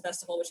Sheep and Wool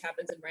Festival, which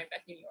happens in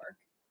Rhinebeck, New York.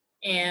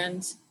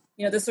 And,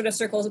 this sort of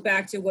circles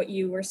back to what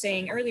you were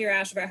saying earlier,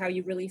 Ash, about how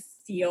you really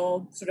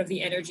feel sort of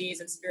the energies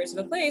and spirits of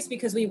a place,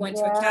 because we went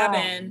to a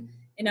cabin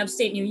in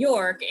upstate New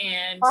York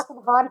and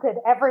fucking haunted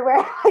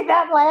everywhere. Like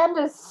that land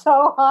is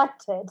so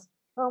haunted.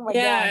 Oh my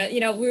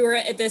God. We were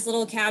at this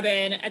little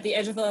cabin at the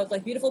edge of a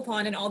beautiful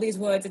pond in all these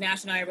woods, and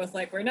Ash and I are both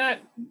like, we're not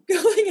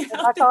going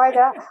out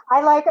there.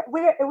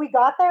 We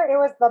got there. It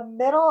was the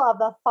middle of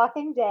the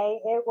fucking day.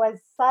 It was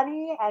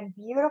sunny and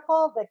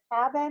beautiful. The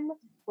cabin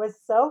was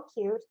so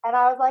cute, and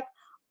I was like,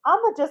 I'm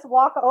gonna just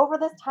walk over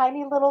this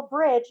tiny little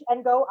bridge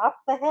and go up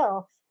the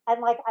hill.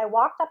 And I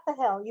walked up the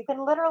hill. You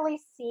can literally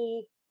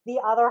see the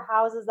other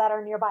houses that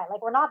are nearby.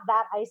 Like we're not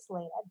that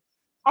isolated.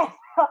 And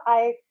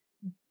I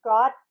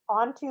got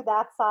onto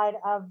that side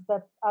of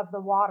the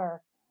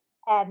water,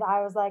 and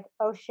I was like,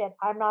 oh shit,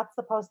 I'm not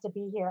supposed to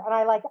be here. And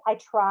I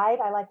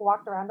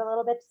walked around a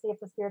little bit to see if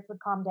the spirits would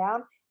calm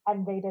down,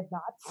 and they did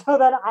not. So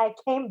then I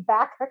came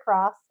back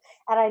across,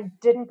 and I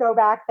didn't go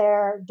back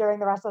there during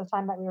the rest of the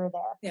time that we were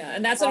there. Yeah,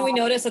 and that's when we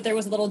noticed that there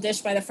was a little dish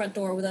by the front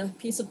door with a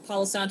piece of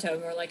Palo Santo,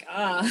 and we were like,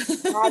 yeah,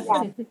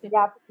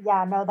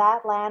 no,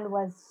 that land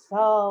was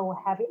so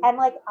heavy.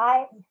 And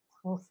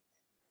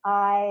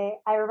I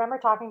remember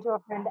talking to a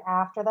friend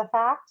after the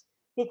fact,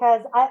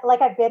 because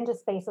I've been to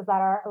spaces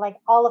that are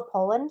all of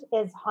Poland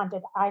is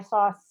haunted. I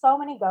saw so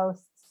many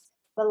ghosts.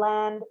 The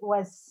land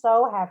was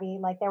so heavy.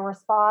 There were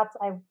spots.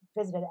 I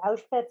visited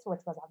Auschwitz,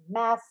 which was a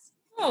mess.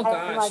 Oh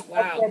gosh,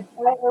 wow. It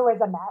was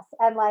a mess.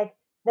 And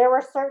there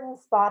were certain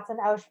spots in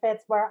Auschwitz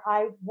where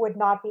I would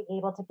not be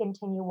able to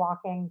continue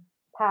walking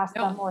past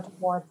them or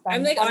towards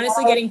them. I'm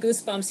honestly getting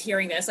goosebumps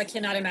hearing this. I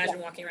cannot imagine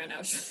walking around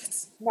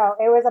Auschwitz. No,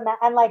 it was a mess.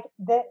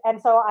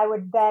 And so I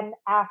would then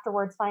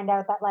afterwards find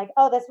out that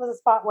this was a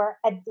spot where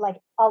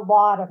a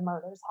lot of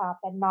murders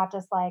happened, not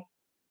just the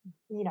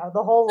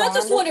whole not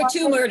just one or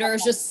two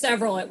murders, just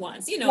several at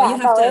once. You have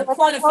to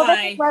quantify. This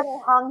is where they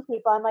hung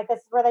people, and this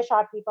is where they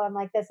shot people,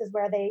 and this is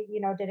where they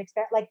did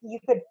experiment. I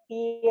could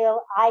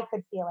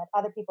feel it.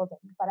 Other people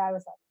didn't, but I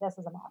was like, this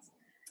is a mess.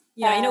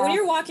 Yeah, when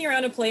you're walking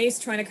around a place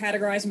trying to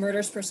categorize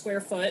murders per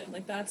square foot,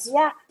 that's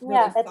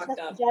that's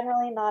just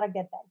generally not a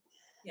good thing.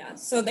 Yeah,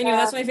 so then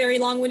that's my very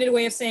long-winded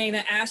way of saying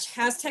that Ash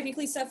has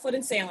technically set foot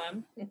in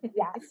Salem.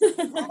 Yes.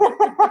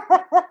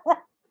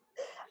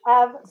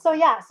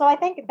 So I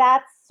think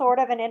that's sort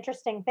of an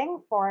interesting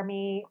thing for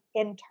me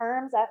in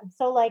terms of,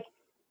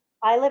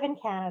 I live in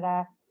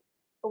Canada.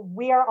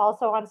 We are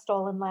also on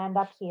stolen land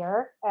up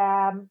here.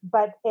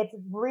 But it's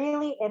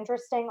really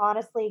interesting,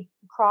 honestly,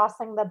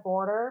 crossing the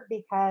border,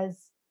 because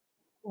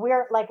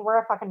we're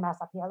a fucking mess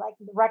up here.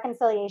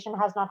 Reconciliation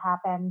has not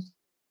happened.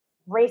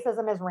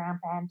 Racism is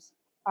rampant.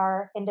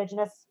 Our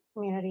Indigenous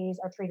communities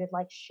are treated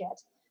like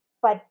shit.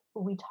 But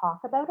we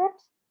talk about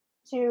it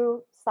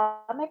to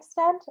some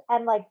extent.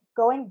 And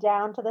going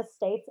down to the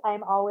States,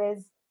 I'm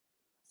always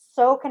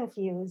so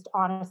confused,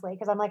 honestly,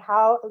 because I'm like,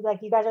 how,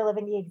 you guys are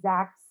living the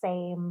exact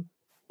same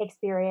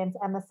experience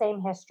and the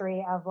same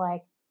history of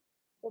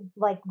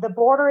the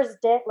borders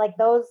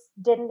those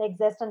didn't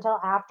exist until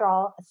after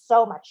all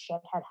so much shit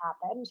had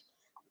happened.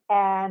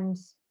 And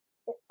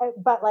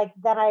but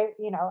then I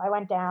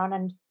went down,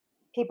 and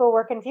people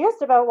were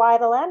confused about why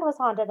the land was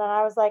haunted, and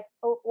I was like,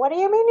 what do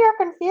you mean you're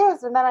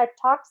confused? And then I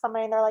talked to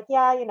somebody, and they're like,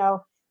 yeah,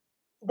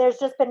 there's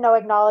just been no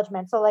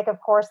acknowledgement. So of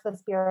course the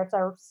spirits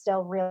are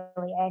still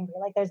really angry.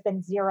 There's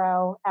been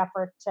zero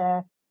effort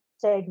to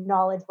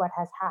acknowledge what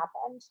has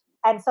happened.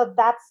 And so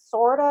that's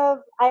sort of,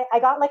 I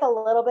got a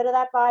little bit of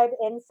that vibe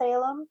in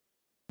Salem,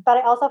 but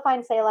I also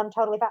find Salem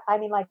totally,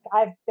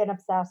 I've been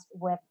obsessed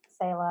with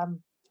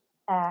Salem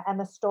and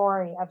the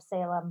story of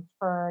Salem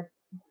for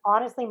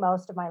honestly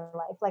most of my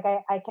life.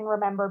 I can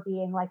remember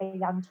being a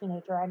young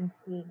teenager and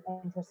being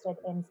interested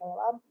in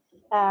Salem.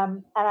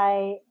 And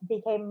I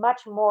became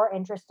much more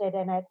interested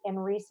in it in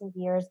recent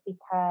years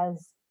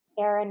because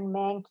Aaron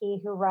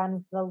Mankey, who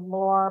runs the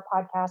Lore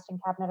podcast and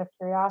Cabinet of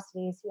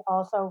Curiosities, he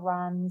also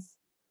runs,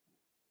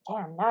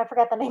 now I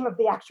forgot the name of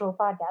the actual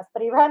podcast,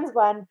 but he runs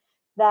one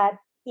that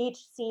each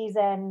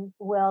season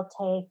will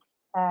take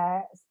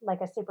a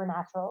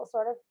supernatural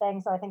sort of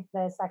thing. So I think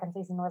the second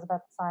season was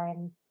about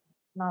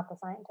not the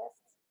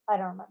scientists. I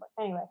don't remember.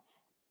 Anyway,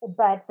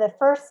 but the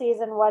first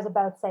season was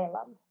about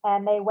Salem,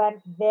 and they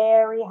went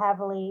very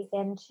heavily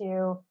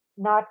into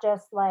not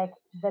just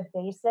the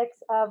basics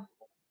of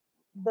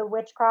the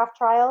witchcraft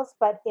trials,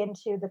 but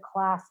into the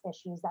class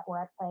issues that were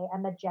at play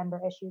and the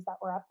gender issues that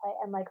were at play,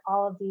 and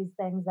all of these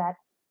things that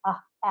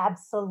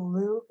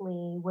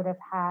absolutely would have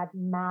had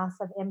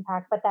massive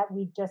impact, but that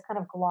we just kind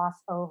of gloss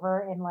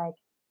over in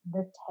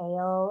the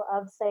tale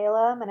of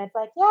Salem. And it's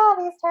yeah,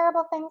 these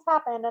terrible things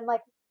happened and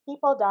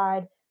people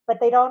died, but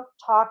they don't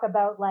talk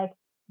about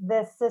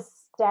the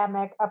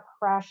systemic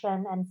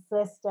oppression and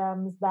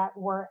systems that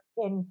were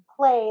in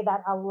play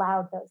that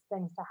allowed those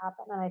things to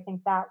happen. And I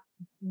think that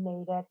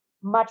made it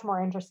much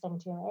more interesting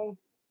to me.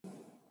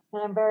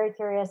 And I'm very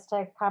curious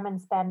to come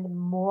and spend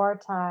more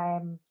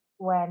time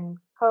when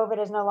COVID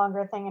is no longer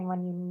a thing and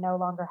when you no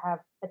longer have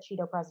a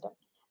Cheeto president.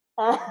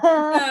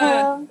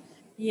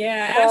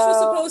 Yeah, Ash was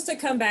So, supposed to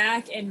come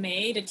back in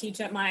May to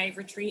teach at my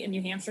retreat in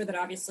New Hampshire that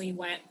obviously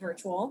went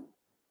virtual.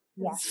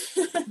 yeah.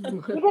 That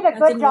You did a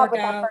good didn't job work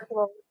with that out.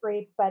 virtual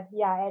retreat, but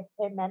yeah,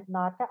 it meant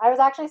not. I was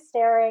actually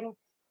staring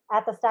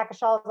at the stack of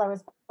shells I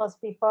was supposed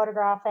to be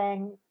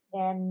photographing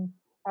in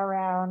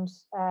around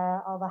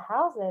all the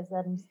houses,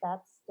 and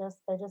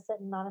they're just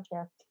sitting on a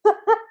chair.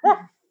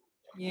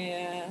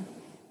 Yeah.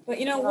 But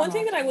one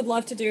thing Bummer. that I would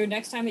love to do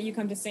next time that you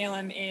come to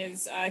Salem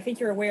is I think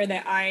you're aware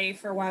that I,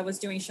 for a while, was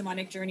doing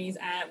shamanic journeys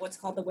at what's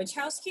called the Witch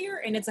House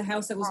here. And it's a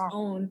house that was Ah,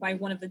 owned by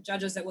one of the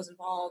judges that was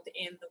involved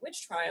in the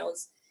witch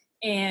trials.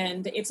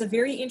 And it's a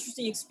very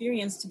interesting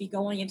experience to be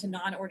going into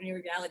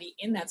non-ordinary reality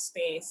in that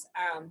space.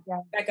 yeah,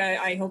 Bekah,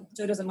 I hope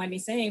Joe doesn't mind me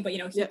saying, but he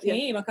Yeah, yeah.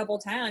 came a couple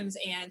times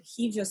and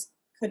he just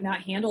could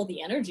not handle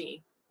the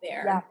energy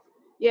yeah. there.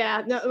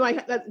 Yeah, no,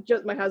 that's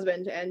just my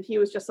husband, and he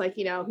was just like,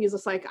 he's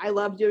just like, I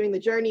love doing the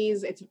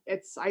journeys. It's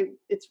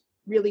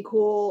really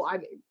cool.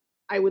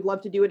 I would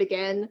love to do it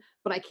again,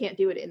 but I can't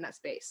do it in that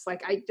space.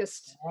 Like I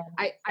just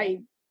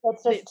I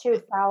It's just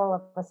too foul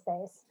of a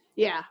space.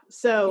 yeah.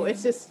 So Yeah.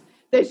 it's just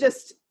there's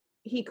just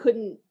he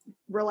couldn't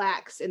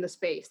relax in the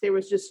space. There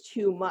was just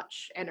too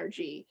much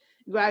energy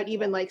without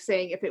even like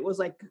saying if it was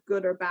like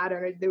good or bad,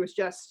 or there was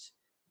just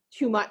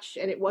too much,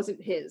 and it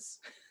wasn't his.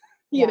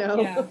 You Yeah.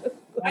 know. Yeah.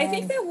 I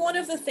think And that one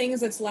of the things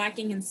that's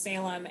lacking in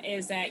Salem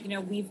is that,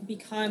 we've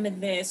become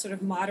this sort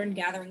of modern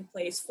gathering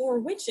place for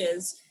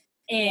witches,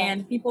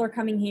 and people are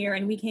coming here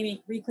and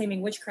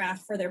reclaiming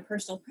witchcraft for their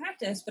personal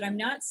practice, but I'm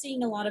not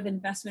seeing a lot of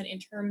investment in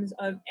terms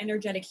of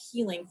energetic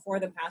healing for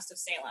the past of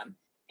Salem.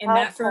 And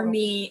that for totally.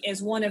 me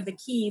is one of the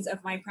keys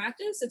of my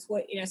practice. It's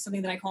what,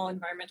 something that I call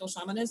environmental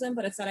shamanism,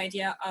 but it's that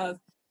idea of,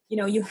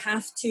 you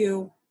have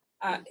to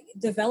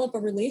develop a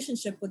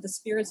relationship with the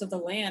spirits of the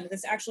land.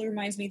 This actually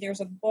reminds me,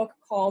 there's a book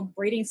called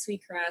Braiding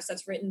Sweetgrass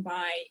that's written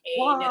by a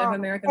Native Yeah.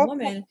 American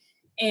woman.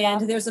 Yeah.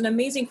 And there's an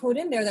amazing quote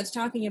in there that's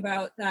talking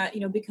about that,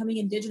 becoming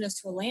indigenous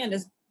to a land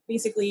is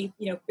basically,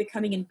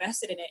 becoming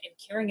invested in it and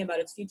caring about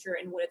its future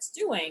and what it's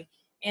doing.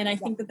 And I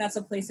think that that's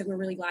a place that we're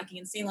really lacking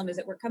in Salem, is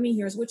that we're coming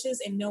here as witches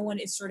and no one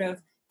is sort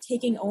of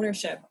taking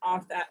ownership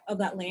of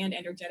that land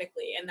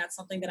energetically. And that's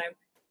something that I'm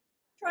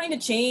trying to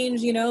change,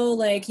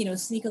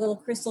 sneak a little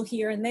crystal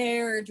here and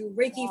there, do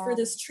Reiki for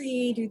this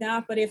tree, do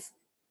that. But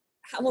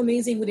how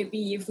amazing would it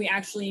be if we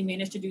actually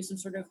managed to do some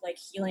sort of like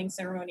healing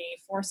ceremony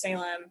for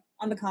Salem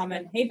on the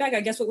common? Hey,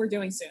 Becca, guess what we're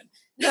doing soon?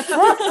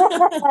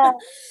 I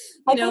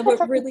think the But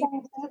tricky really,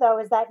 thing too, though,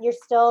 is that you're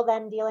still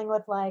then dealing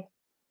with like,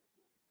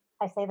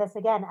 I say this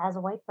again as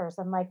a white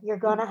person, like you're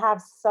gonna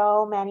have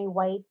so many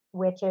white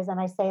witches, and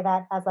I say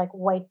that as like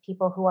white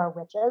people who are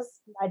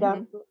witches. I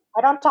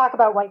don't talk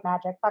about white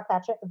magic. Fuck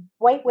that shit.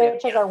 White Yeah.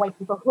 witches are white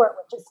people who are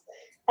witches.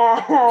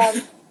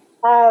 Um,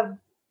 of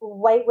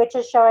white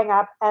witches showing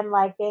up and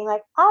like being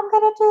like, I'm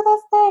gonna do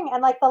this thing,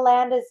 and like the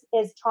land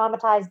is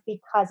traumatized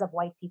because of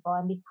white people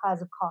and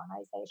because of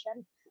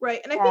colonization. Right.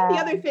 And I think Um,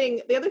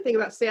 the other thing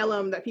about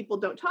Salem that people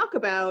don't talk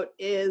about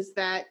is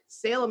that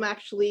Salem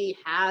actually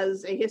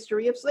has a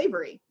history of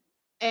slavery.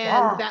 And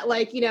yeah, that,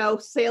 like,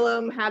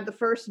 Salem had the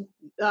first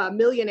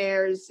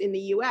millionaires in the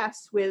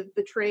US with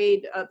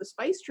the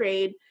spice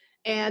trade.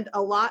 And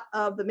a lot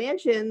of the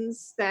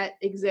mansions that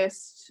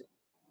exist,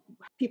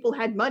 people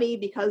had money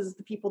because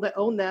the people that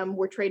owned them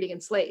were trading in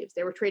slaves.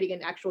 They were trading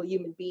in actual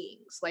human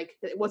beings. Like,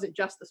 it wasn't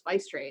just the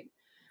spice trade.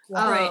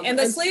 yeah, right. And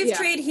the slave yeah.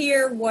 trade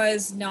here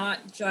was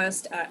not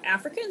just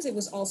Africans, it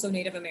was also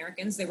Native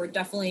Americans. They were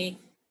definitely,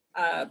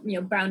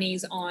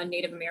 bounties on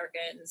Native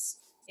Americans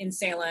in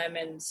Salem.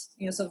 And,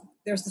 so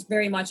there's this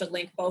very much a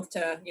link both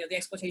to, the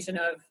exploitation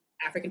of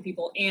African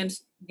people and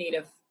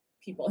Native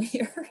people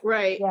here.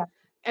 Right. yeah.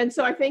 And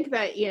so I think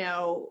that,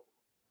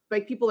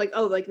 like people like,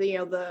 oh, like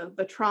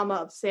the trauma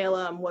of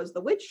Salem was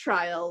the witch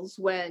trials,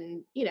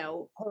 when, It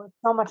was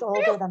so much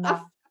older than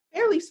that.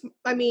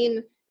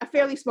 a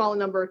fairly small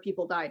number of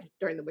people died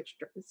during the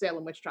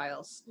Salem witch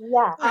trials.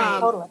 Yeah, Right.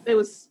 totally. It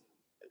was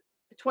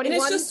And 21.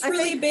 it's just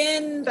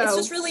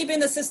really been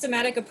the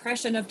systematic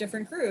oppression of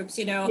different groups,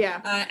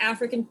 Yeah.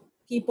 African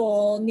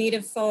people,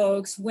 Native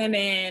folks,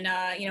 women,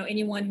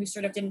 anyone who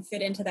sort of didn't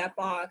fit into that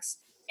box.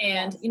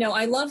 And,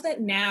 I love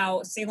that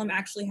now Salem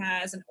actually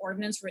has an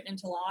ordinance written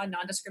into law, a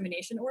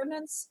non-discrimination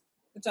ordinance,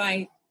 which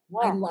I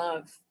Yeah.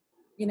 love.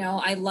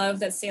 I love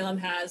that Salem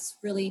has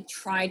really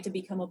tried to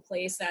become a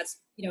place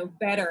that's,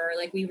 better.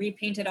 Like, we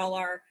repainted all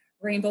our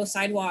rainbow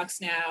sidewalks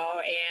now,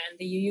 and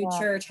the UU Yeah.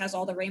 Church has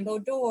all the rainbow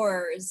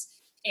doors.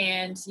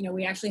 And,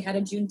 we actually had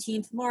a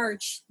Juneteenth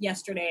march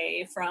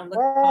yesterday from the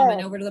common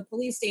Good. over to the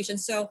police station.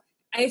 So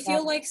I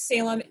feel like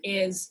Salem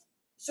is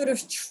sort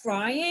of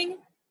trying,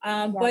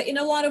 but in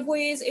a lot of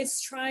ways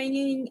it's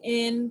trying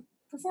in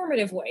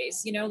performative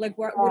ways, like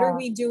what are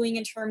we doing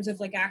in terms of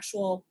like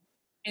actual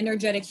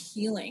energetic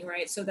healing,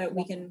 right? So that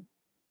we can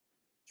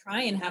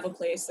try and have a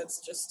place that's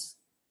just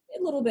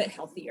a little bit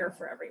healthier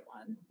for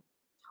everyone.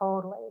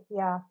 Totally.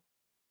 Yeah.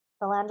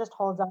 The land just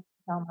holds up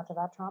so much of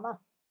that trauma.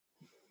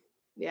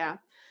 Yeah.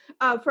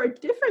 For a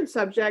different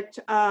subject,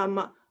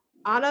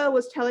 Anna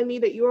was telling me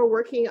that you are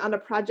working on a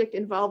project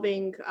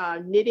involving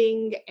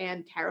knitting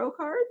and tarot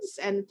cards,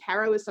 and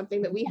tarot is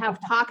something that we have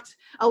talked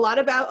a lot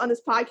about on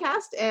this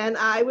podcast, and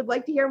I would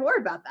like to hear more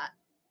about that.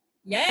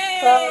 Yay!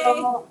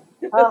 So,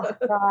 oh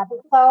God.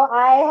 So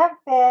I have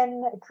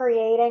been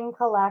creating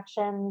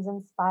collections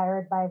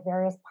inspired by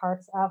various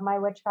parts of my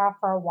witchcraft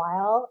for a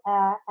while.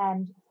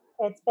 And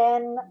it's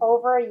been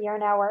over a year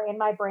now where in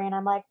my brain,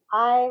 I'm like,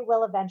 I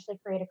will eventually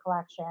create a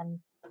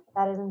collection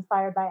that is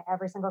inspired by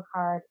every single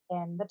card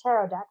in the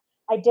tarot deck.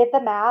 I did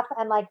the math,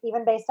 and like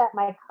even based at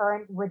my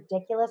current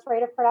ridiculous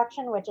rate of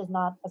production, which is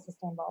not a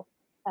sustainable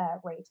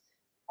rate,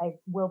 I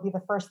will be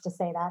the first to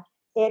say that.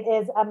 It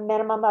is a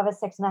minimum of a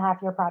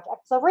 6.5 year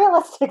project. So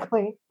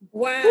realistically,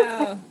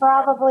 Wow.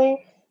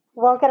 probably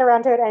won't get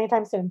around to it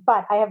anytime soon.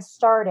 But I have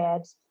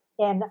started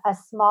in a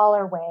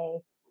smaller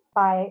way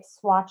by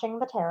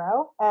swatching the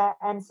tarot.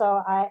 And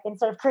so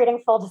instead of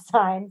creating full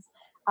designs,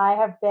 I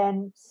have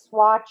been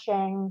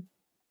swatching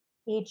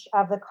each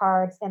of the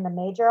cards in the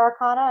major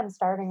arcana. I'm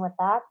starting with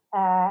that.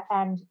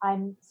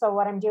 So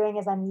what I'm doing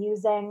is I'm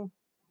using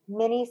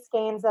mini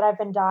skeins that I've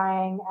been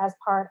dyeing as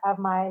part of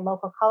my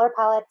local color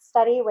palette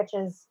study, which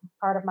is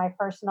part of my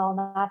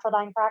personal natural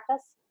dyeing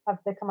practice of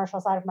the commercial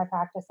side of my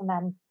practice. And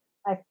then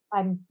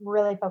I'm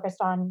really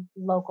focused on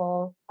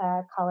local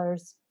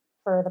colors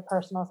for the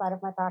personal side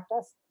of my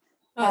practice.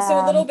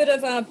 So a little bit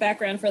of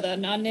background for the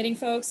non-knitting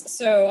folks.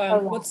 So yeah.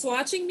 What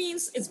swatching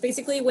means is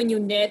basically when you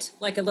knit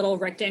like a little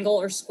rectangle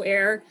or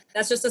square,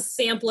 that's just a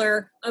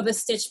sampler of a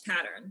stitch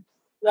pattern.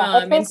 Yeah,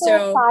 it's basically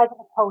the size of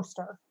a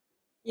poster.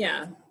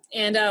 Yeah.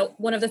 And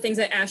one of the things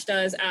that Ash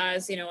does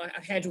as, you know,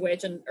 a hedge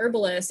witch and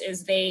herbalist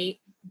is they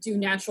do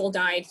natural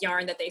dyed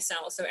yarn that they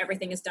sell. So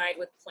everything is dyed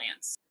with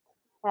plants.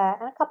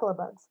 And a couple of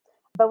bugs.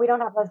 But we don't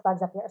have those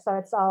bugs up here. So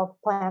it's all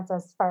plants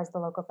as far as the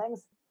local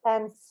things.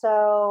 And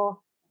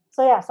so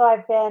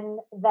I've been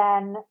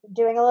then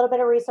doing a little bit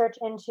of research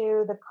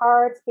into the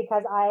cards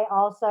because I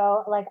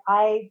also,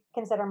 I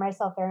consider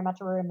myself very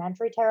much a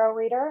rudimentary tarot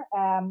reader.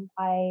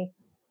 I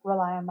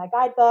rely on my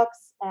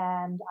guidebooks,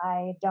 and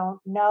I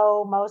don't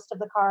know most of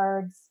the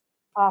cards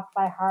off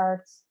by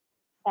heart.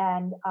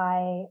 And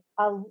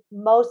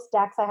most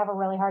decks I have a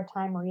really hard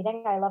time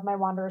reading. I love my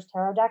Wanderer's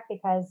Tarot deck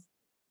because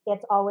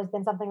it's always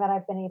been something that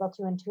I've been able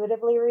to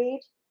intuitively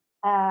read.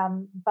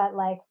 But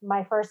like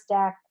my first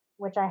deck,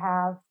 which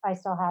I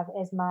still have,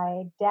 is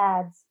my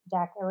dad's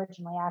deck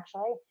originally,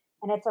 actually.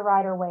 And it's a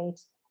Rider-Waite.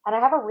 And I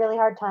have a really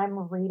hard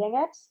time reading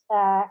it.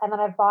 And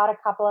then I've bought a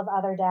couple of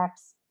other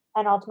decks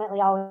and ultimately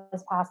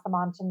always pass them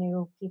on to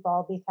new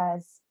people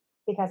because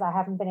I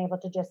haven't been able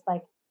to just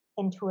like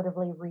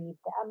intuitively read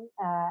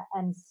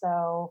them.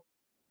 So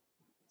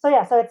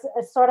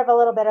it's sort of a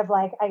little bit of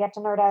like, I get to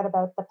nerd out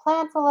about the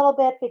plants a little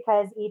bit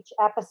because each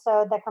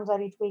episode that comes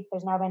out each week,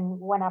 there's now been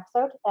one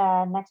episode.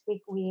 Next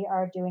week we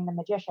are doing The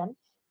Magician.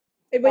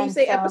 And when you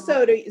say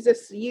episode, is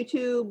this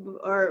YouTube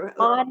or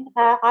on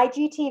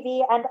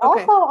IGTV and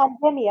also on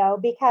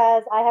Vimeo,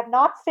 because I have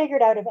not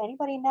figured out if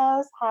anybody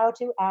knows how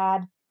to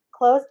add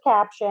closed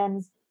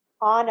captions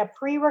on a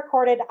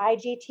pre-recorded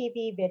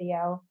IGTV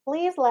video.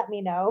 Please let me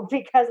know,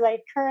 because I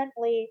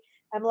currently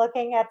am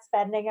looking at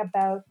spending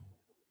about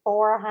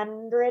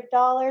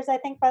 $400, I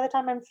think, by the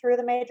time I'm through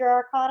the major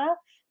arcana,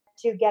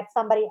 to get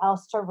somebody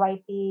else to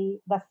write the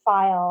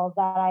file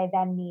that I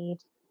then need.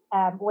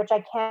 Which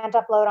I can't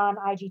upload on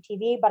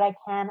IGTV, but I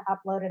can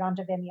upload it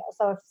onto Vimeo.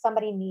 So if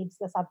somebody needs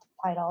the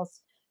subtitles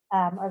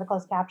or the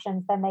closed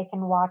captions, then they can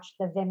watch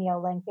the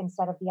Vimeo link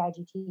instead of the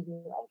IGTV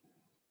link.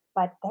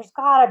 But there's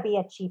got to be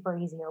a cheaper,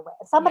 easier way.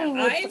 Somebody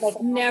needs to make it.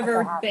 I've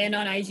never been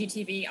on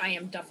IGTV. I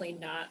am definitely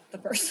not the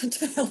person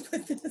to help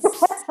with this.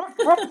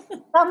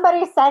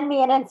 Somebody send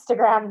me an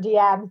Instagram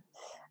DM.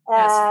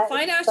 Yes,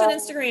 find Ash on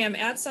Instagram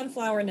at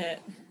sunflowerknit.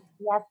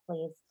 Yes,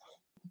 please.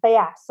 But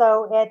yeah,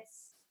 so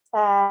it's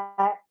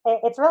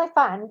really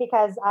fun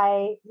because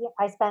I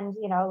spend,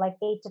 like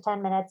 8 to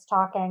 10 minutes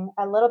talking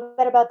a little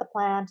bit about the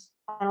plant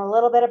and a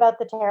little bit about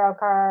the tarot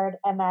card,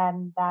 and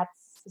then that's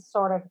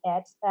sort of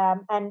it.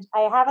 And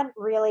I haven't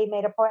really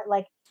made a point,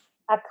 like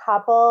a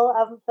couple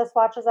of the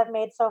swatches I've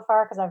made so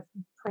far, because I've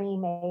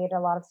pre-made a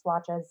lot of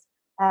swatches.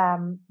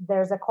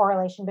 There's a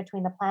correlation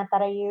between the plant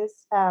that I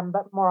use,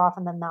 but more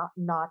often than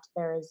not,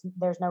 there's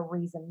no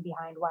reason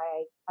behind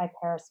why I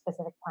pair a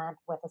specific plant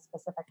with a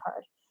specific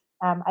card.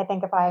 I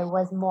think if I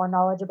was more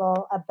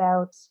knowledgeable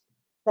about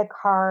the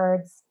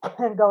cards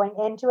going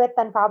into it,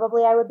 then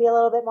probably I would be a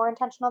little bit more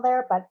intentional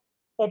there, but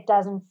it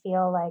doesn't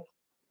feel like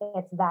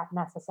it's that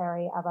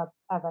necessary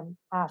of an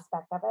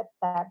aspect of it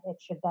that it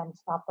should then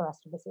stop the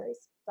rest of the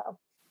series. So.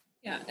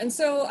 Yeah, and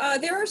so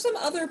there are some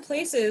other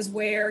places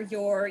where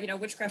your,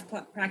 witchcraft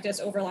practice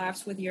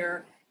overlaps with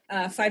your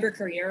Fibre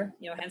career,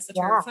 hence the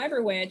term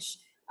Fibre witch.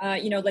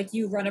 Like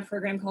you run a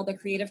program called the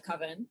Creative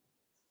Coven.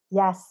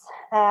 Yes,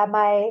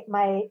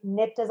 my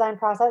knit design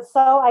process. So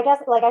I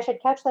guess like I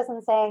should couch this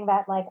in saying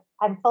that like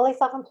I'm fully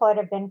self-employed.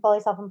 I've been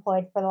fully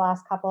self-employed for the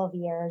last couple of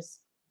years,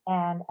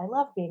 and I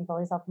love being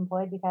fully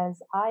self-employed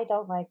because I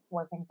don't like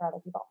working for other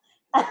people.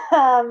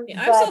 I'm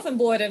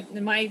self-employed,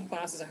 and my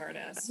boss is a hard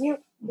ass.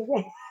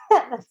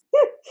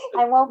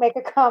 I won't make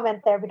a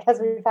comment there because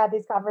we've had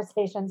these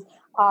conversations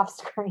off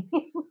screen.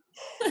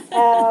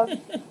 um,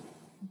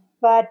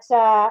 but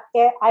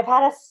I've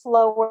had a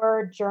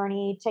slower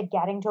journey to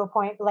getting to a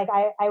point. Like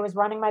I was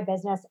running my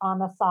business on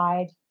the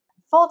side,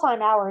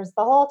 full-time hours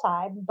the whole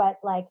time, but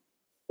like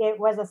it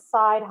was a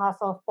side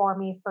hustle for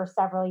me for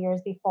several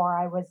years before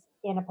I was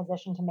in a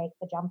position to make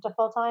the jump to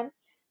full-time.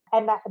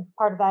 And that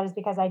part of that is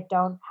because I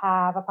don't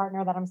have a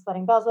partner that I'm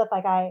splitting bills with.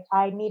 Like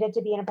I needed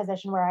to be in a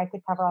position where I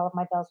could cover all of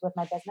my bills with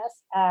my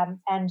business.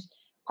 And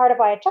part of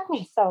why it took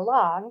me so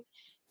long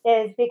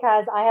is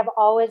because I have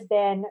always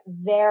been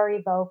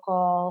very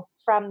vocal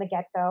from the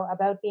get-go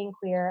about being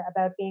queer,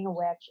 about being a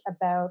witch,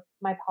 about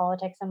my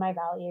politics and my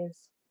values.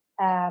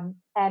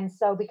 And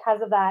so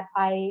because of that,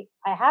 I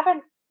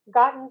haven't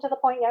gotten to the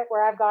point yet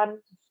where I've gone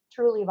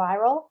truly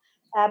viral,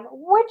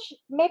 which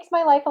makes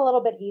my life a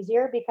little bit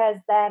easier because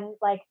then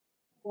like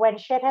when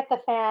shit hit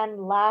the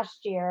fan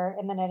last year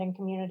in the knitting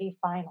community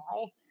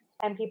finally,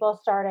 and people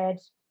started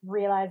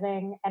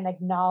realizing and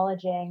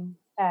acknowledging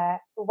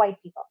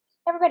white people.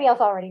 Everybody else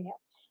already knew.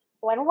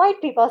 When white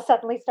people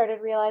suddenly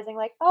started realizing,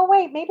 like, oh,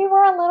 wait, maybe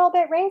we're a little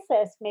bit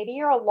racist, maybe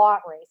you're a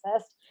lot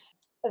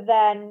racist,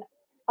 then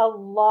a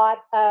lot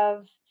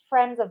of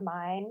friends of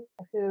mine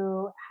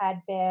who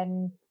had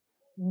been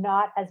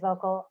not as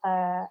vocal,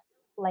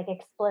 like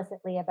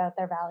explicitly about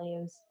their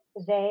values,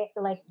 they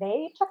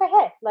took a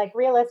hit. Like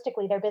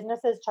realistically, their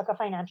businesses took a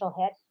financial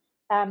hit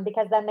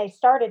because then they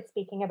started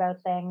speaking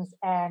about things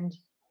and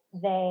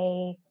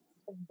they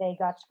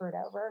got screwed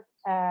over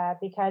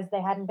because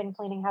they hadn't been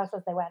cleaning house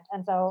as they went.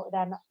 And so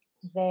then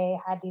they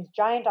had these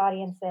giant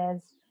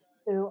audiences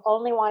who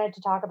only wanted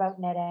to talk about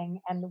knitting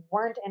and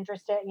weren't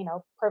interested,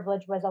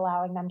 privilege was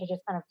allowing them to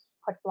just kind of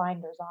put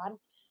blinders on.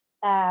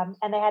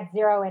 And they had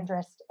zero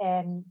interest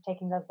in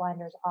taking those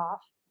blinders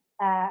off.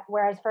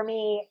 Whereas for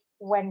me,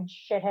 when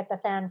shit hit the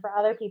fan for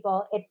other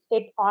people,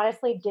 it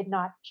honestly did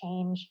not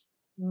change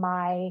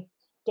my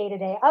day to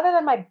day, other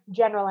than my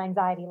general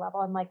anxiety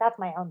level. And like, that's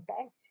my own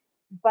thing.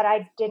 But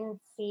I didn't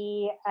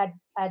see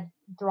a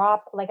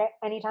drop. Like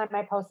anytime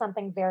I post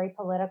something very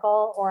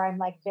political or I'm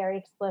like very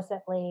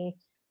explicitly,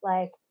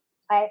 like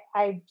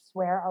I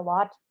swear a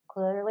lot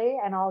clearly,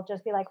 and I'll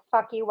just be like,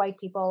 fuck you, white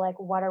people. Like,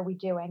 what are we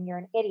doing? You're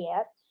an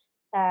idiot.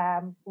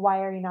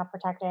 Why are you not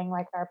protecting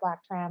like our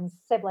Black trans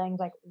siblings?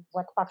 Like,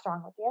 what the fuck's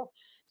wrong with you?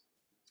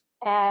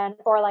 And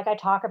or like I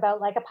talk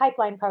about like a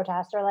pipeline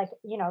protest or like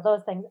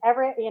those things.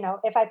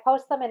 If I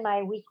post them in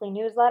my weekly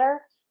newsletter,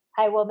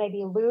 I will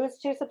maybe lose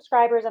 2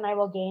 subscribers and I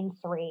will gain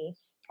 3.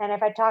 And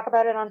if I talk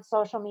about it on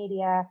social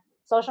media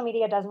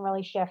doesn't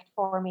really shift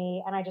for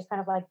me, and I just kind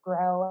of like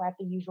grow at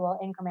the usual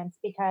increments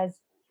because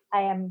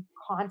I am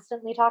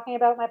constantly talking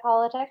about my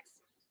politics.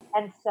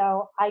 And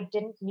so I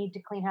didn't need to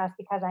clean house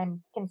because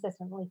I'm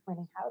consistently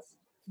cleaning house.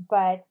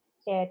 But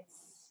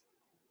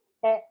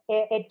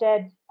it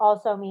did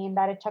also mean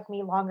that it took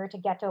me longer to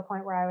get to a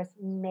point where I was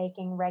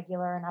making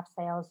regular enough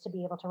sales to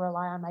be able to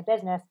rely on my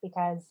business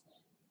because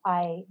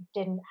I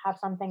didn't have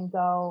something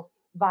go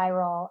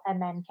viral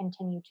and then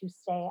continue to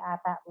stay at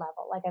that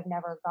level. Like I've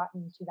never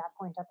gotten to that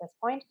point at this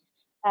point.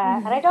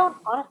 And I don't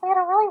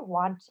really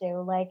want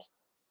to. Like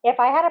if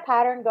I had a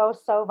pattern go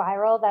so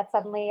viral that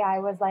suddenly I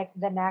was like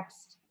the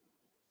next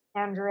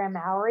Andrea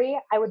Mowry,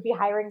 I would be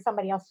hiring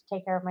somebody else to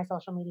take care of my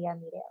social media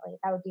immediately.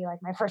 That would be like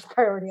my first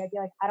priority. I'd be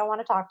like, I don't want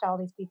to talk to all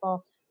these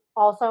people.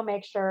 Also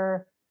make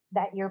sure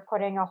that you're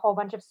putting a whole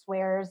bunch of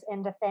swears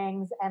into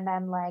things and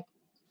then like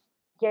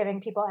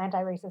giving people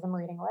anti-racism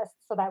reading lists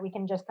so that we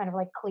can just kind of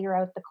like clear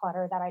out the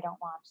clutter that I don't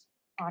want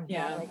on here.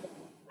 Yeah. Like,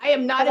 I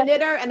am not a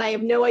knitter and I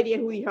have no idea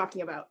who you're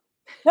talking about.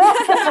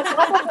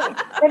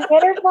 the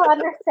knitters will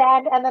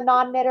understand, and the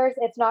non-knitters,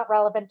 it's not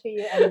relevant to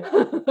you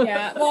anyway.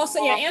 Yeah. Well,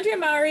 so yeah, Andrea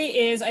Mowry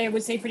is, I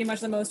would say, pretty much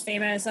the most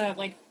famous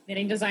like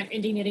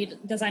indie knitting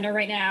designer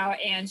right now,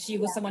 and she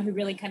was someone who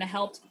really kind of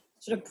helped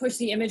sort of push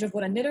the image of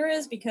what a knitter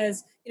is,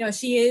 because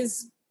she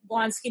is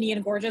blonde, skinny,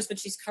 and gorgeous, but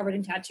she's covered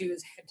in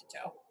tattoos head to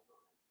toe.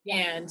 Yeah.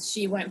 And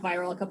she went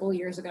viral a couple of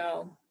years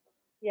ago.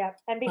 Yeah,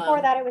 and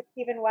before that, it was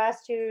Stephen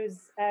West,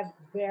 who's a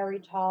very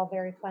tall,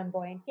 very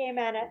flamboyant gay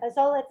man.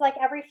 So it's like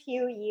every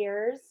few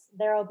years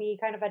there will be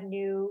kind of a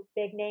new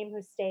big name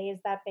who stays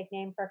that big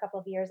name for a couple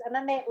of years, and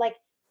then they like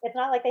it's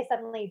not like they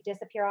suddenly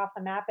disappear off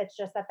the map. It's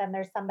just that then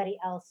there's somebody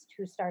else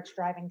who starts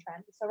driving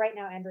trends. So right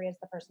now, Andrea is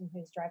the person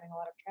who's driving a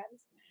lot of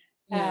trends.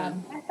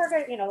 And for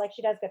good, like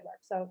she does good work.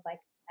 So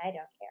like I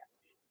don't care.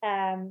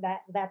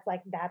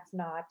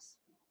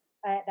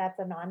 That's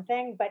a non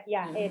thing, but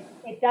yeah,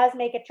 it does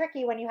make it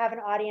tricky when you have an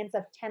audience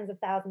of tens of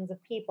thousands of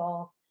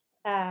people.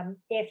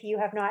 If you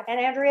have not,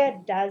 and Andrea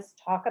does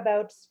talk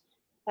about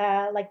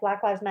like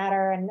Black Lives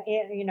Matter, and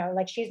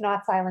like she's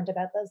not silent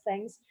about those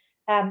things,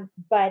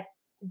 but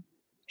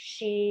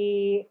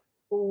she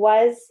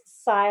was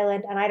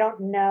silent, and I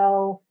don't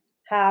know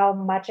how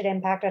much it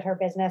impacted her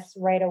business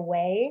right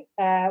away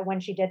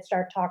when she did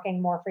start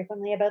talking more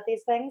frequently about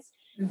these things.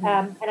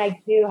 And I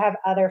do have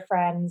other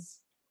friends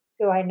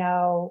who I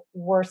know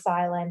were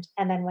silent.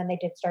 And then when they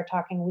did start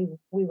talking,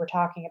 we were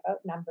talking about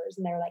numbers,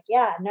 and they were like,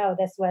 yeah, no,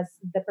 this was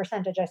the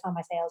percentage I saw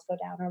my sales go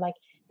down, or like,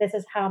 this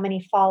is how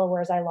many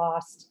followers I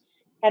lost.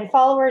 And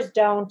followers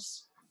don't,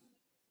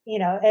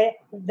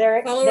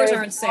 Followers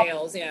aren't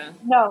sales. Yeah.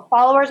 no,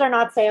 followers are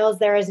not sales.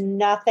 There is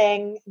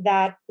nothing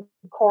that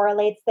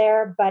correlates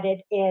there, but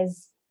it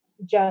is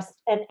just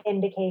an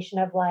indication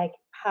of like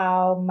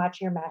how much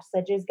your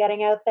message is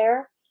getting out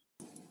there,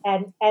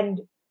 and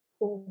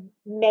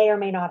may or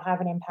may not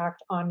have an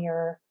impact on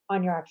your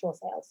actual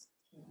sales.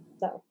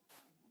 So,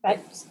 but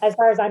as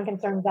far as I'm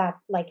concerned, that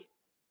like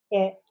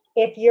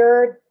if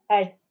you're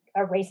a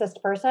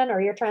racist person or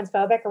you're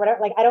transphobic or whatever,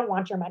 like I don't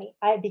want your money.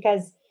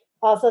 Because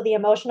also the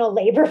emotional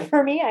labor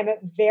for me, I'm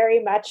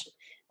very much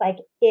like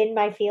in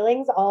my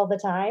feelings all the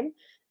time.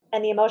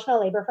 And the emotional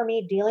labor for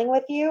me dealing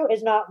with you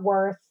is not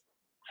worth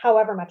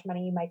however much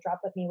money you might drop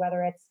with me,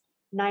 whether it's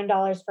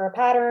 $9 for a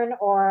pattern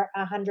or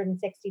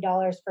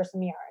 $160 for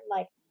some yarn.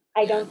 Like,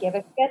 I don't give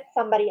a shit.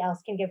 Somebody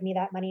else can give me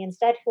that money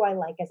instead, who I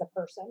like as a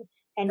person.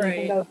 And you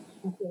can go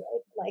into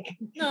it. Like,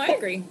 no, I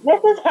agree.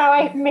 This is how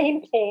I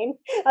maintain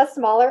a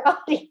smaller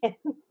audience.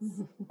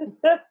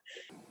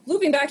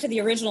 Looping back to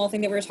the original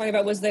thing that we were talking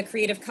about was the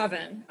Creative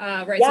Coven,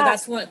 right? Yeah.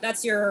 So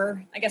that's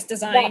your, I guess,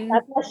 design. Yeah,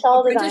 that's my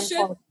shawl design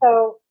course.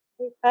 So,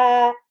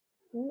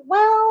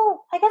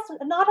 well, I guess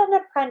not an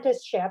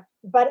apprenticeship,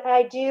 but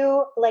I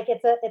do like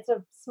it's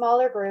a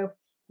smaller group.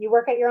 You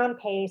work at your own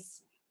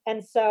pace,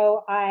 and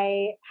so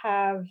I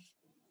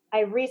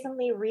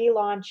recently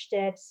relaunched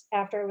it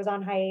after it was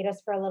on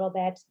hiatus for a little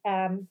bit,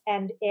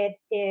 and it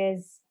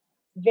is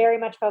very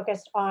much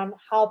focused on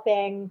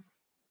helping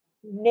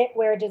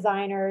knitwear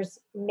designers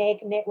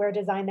make knitwear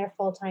design their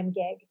full-time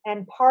gig.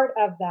 And part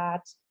of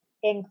that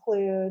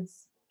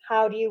includes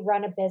how do you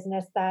run a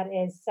business that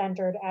is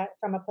centered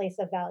from a place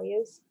of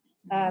values,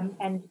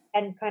 and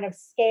kind of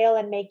scale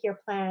and make your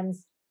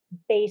plans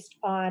based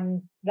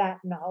on that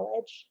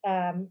knowledge,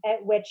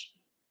 at which,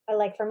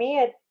 like for me,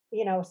 it,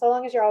 so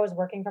long as you're always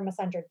working from a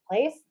centered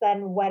place,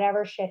 then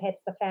whatever shit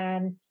hits the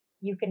fan,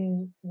 you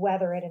can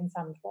weather it in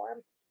some form.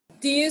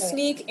 Do you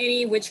sneak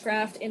any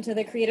witchcraft into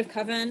the Creative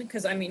Coven?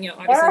 Because I mean,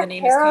 obviously the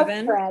name is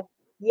Coven. Spreads.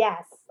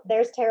 Yes,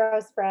 there's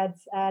tarot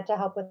spreads to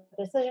help with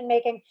decision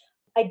making.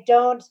 I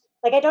don't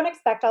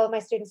expect all of my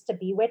students to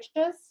be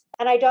witches,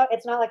 and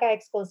it's not like I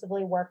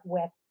exclusively work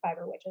with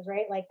Fibre witches,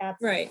 right? Like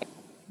that's right.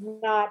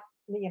 Not,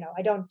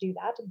 I don't do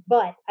that,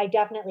 but I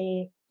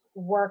definitely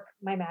work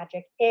my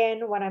magic in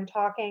when I'm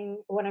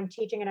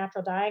teaching a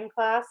natural dyeing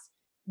class.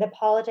 The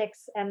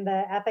politics and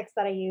the ethics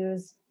that I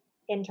use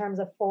in terms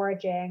of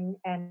foraging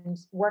and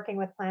working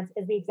with plants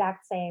is the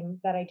exact same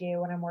that I do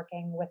when I'm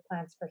working with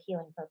plants for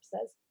healing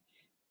purposes.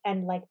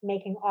 And like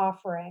making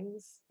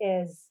offerings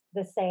is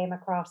the same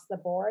across the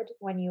board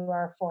when you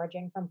are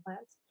foraging from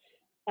plants,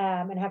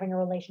 and having a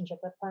relationship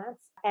with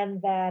plants.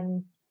 And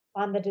then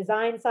on the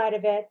design side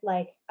of it,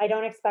 like I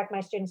don't expect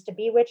my students to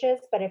be witches,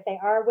 but if they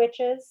are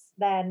witches,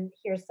 then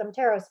here's some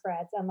tarot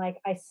spreads. And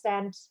like I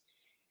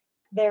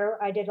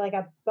did like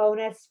a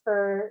bonus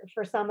for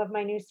some of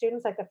my new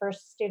students, like the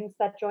first students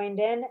that joined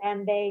in,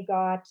 and they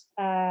got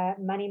a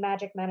money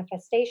magic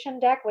manifestation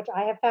deck, which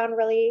I have found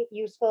really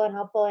useful and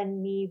helpful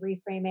in me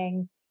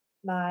reframing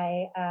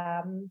my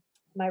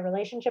my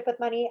relationship with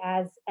money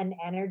as an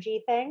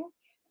energy thing.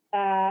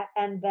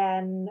 And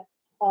then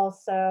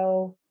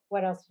also,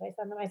 what else did I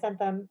send them? I sent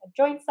them a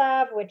joint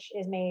salve, which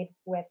is made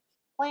with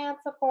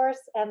plants, of course,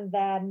 and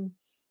then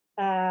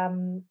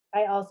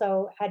I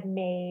also had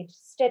made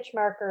stitch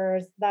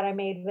markers that I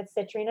made with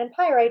citrine and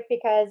pyrite,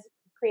 because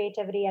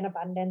creativity and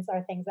abundance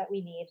are things that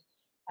we need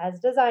as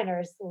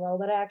designers, a little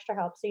bit of extra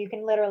help. So you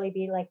can literally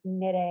be like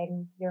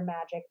knitting your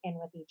magic in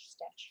with each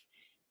stitch.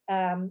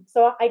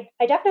 So I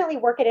definitely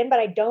work it in, but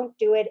I don't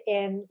do it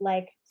in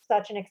like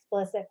such an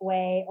explicit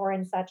way or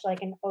in such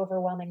like an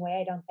overwhelming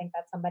way. I don't think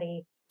that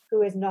somebody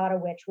who is not a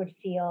witch would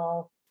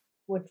feel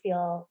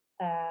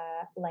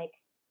like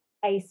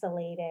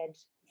isolated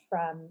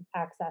from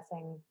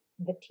accessing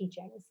the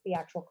teachings, the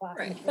actual class.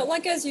 Right. But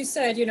like, as you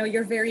said,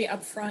 you're very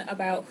upfront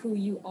about who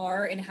you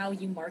are and how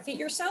you market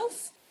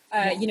yourself.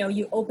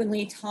 You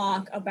openly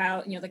talk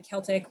about, the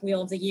Celtic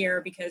Wheel of the Year,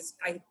 because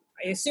I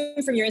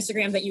assume from your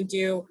Instagram that you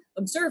do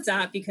observe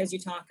that, because you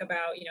talk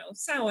about,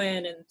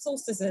 Samhain and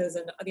solstices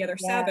and the other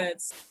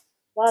Sabbats.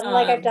 Well,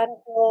 like I've done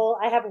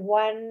I have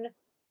one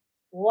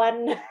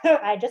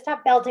I just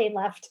have Beltane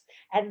left,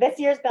 and this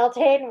year's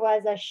Beltane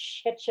was a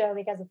shit show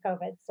because of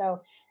COVID.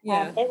 So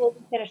it will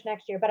be finished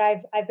next year. But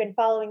I've been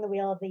following the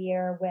Wheel of the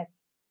Year with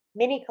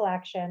mini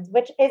collections,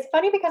 which is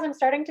funny because I'm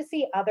starting to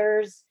see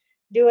others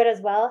do it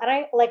as well, and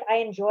I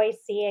enjoy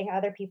seeing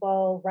other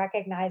people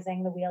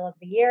recognizing the Wheel of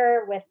the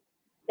Year with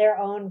their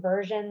own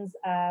versions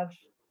of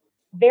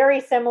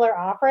very similar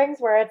offerings,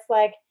 where it's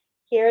like,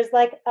 here's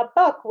like a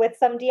book with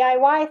some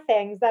DIY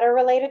things that are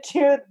related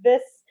to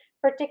this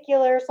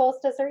particular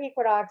solstice or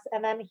equinox,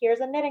 and then here's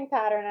a knitting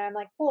pattern, and I'm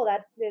like, cool,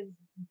 that is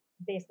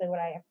basically what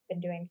I have been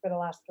doing for the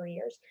last 3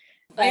 years.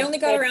 I only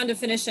got around to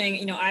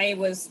finishing, I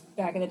was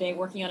back in the day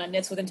working on a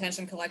Knits with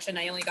Intention collection.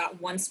 I only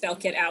got one spell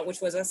kit out,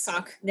 which was a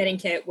sock knitting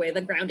kit with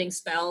a grounding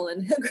spell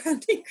and a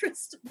grounding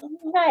crystal.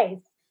 Nice.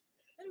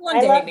 And one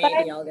day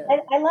maybe I'll get it.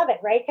 I love it,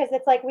 right? Because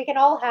it's like we can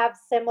all have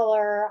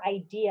similar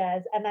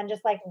ideas and then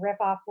just like riff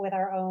off with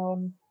our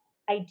own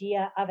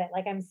idea of it.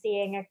 Like I'm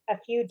seeing a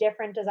few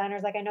different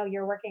designers. Like I know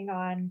you're working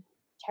on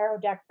tarot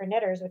deck for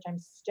knitters, which I'm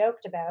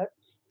stoked about.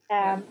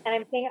 And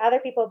I'm seeing other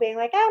people being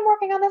like, I'm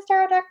working on this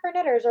tarot deck for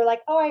knitters, or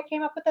like, oh, I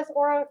came up with this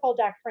oracle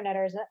deck for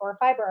knitters or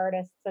fiber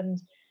artists.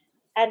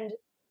 And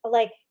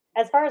like,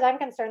 as far as I'm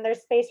concerned,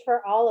 there's space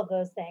for all of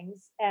those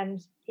things.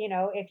 And,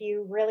 if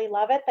you really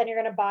love it, then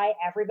you're going to buy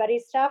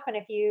everybody's stuff. And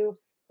if you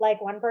like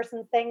one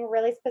person's thing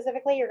really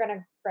specifically, you're going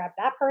to grab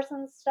that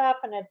person's stuff.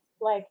 And it's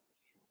like,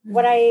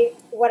 what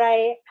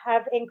I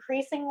have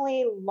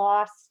increasingly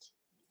lost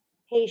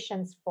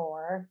patience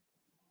for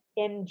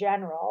in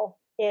general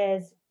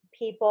is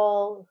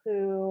people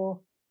who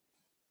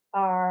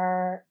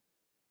are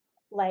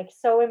like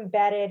so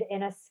embedded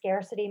in a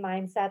scarcity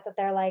mindset that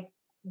they're like,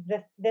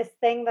 this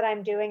thing that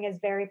I'm doing is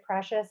very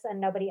precious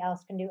and nobody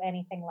else can do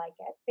anything like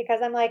it.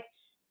 Because I'm like,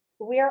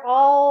 we're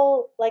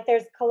all like,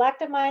 there's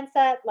collective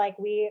mindset. Like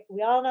we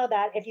all know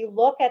that if you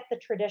look at the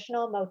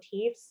traditional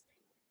motifs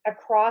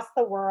across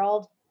the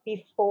world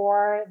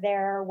before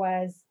there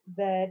was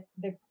the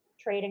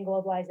trade and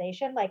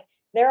globalization, like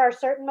there are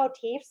certain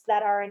motifs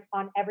that are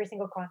on every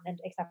single continent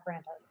except for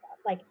Antarctica.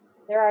 Like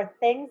there are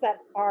things that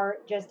are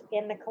just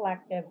in the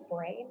collective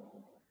brain.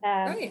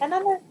 Right. And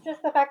then there's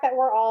just the fact that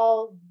we're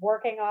all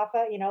working off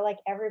of, like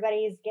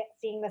everybody's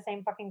seeing the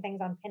same fucking things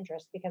on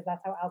Pinterest because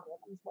that's how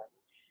algorithms work.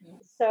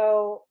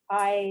 So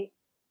I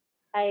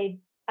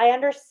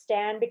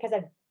understand because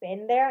I've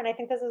been there. And I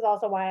think this is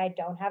also why I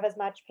don't have as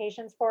much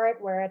patience for it,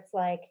 where it's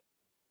like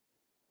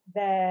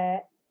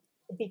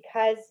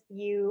because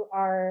you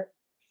are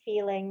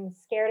feeling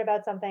scared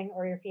about something,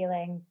 or you're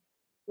feeling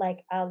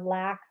like a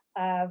lack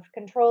of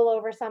control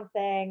over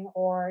something,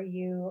 or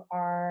you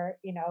are,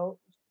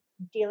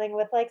 dealing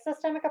with like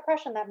systemic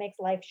oppression that makes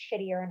life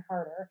shittier and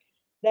harder,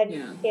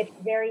 then it's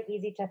very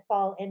easy to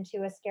fall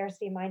into a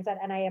scarcity mindset.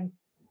 And I am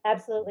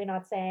absolutely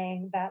not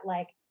saying that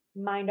like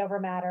mind over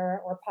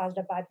matter or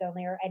positive vibes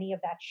only or any of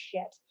that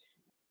shit.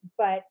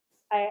 But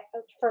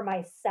for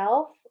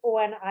myself,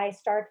 when I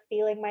start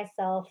feeling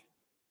myself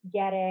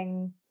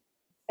getting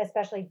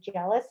especially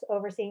jealous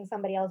over seeing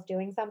somebody else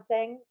doing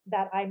something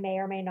that I may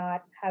or may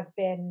not have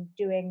been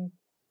doing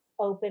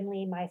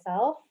openly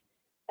myself,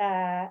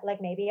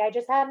 like maybe I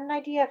just had an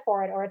idea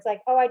for it, or it's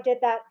like, oh, I did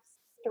that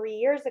 3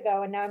 years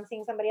ago and now I'm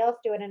seeing somebody else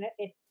do it, and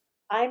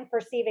I'm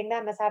perceiving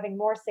them as having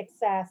more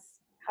success,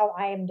 how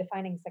I am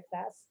defining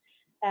success,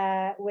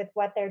 with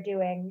what they're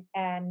doing.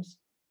 And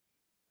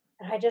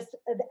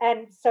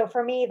so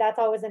for me, that's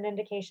always an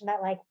indication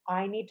that like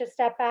I need to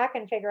step back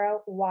and figure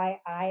out why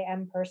I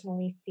am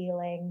personally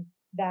feeling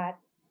that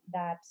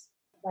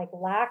like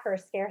lack or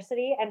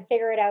scarcity, and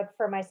figure it out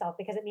for myself,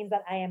 because it means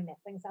that I am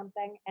missing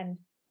something, and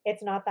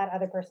it's not that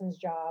other person's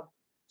job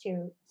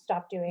to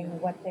stop doing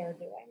what they're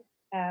doing.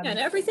 And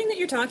everything that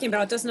you're talking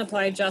about doesn't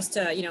apply just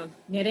to,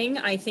 knitting.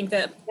 I think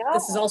that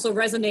this is also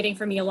resonating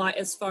for me a lot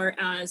as far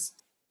as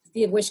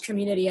the witch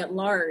community at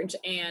large,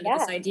 and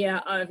this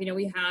idea of,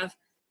 we have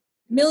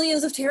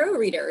millions of tarot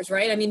readers,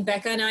 right? I mean,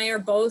 Bekah and I are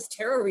both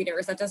tarot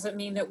readers. That doesn't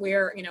mean that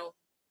we're,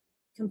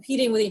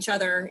 competing with each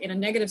other in a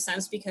negative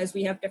sense, because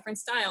we have different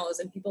styles,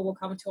 and people will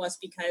come to us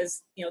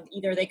because,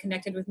 either they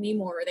connected with me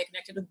more or they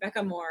connected with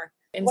Bekah more.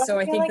 And so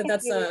I think that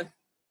that's a,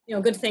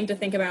 good thing to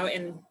think about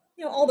in,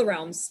 all the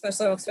realms,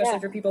 especially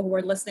for people who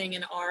are listening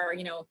and are,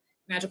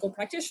 magical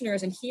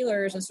practitioners and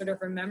healers, and sort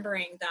of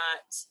remembering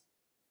that,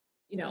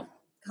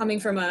 coming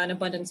from an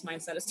abundance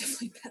mindset is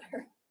definitely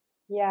better.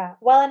 Yeah.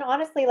 Well, and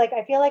honestly, like,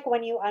 I feel like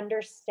when you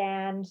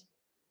understand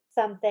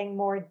something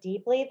more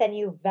deeply, then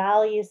you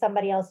value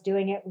somebody else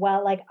doing it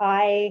well. Like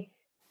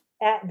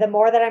the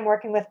more that I'm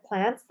working with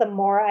plants, the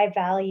more I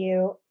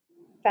value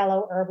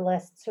fellow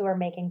herbalists who are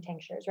making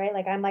tinctures, right?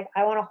 Like I'm like,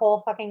 I want a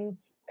whole fucking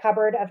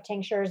cupboard of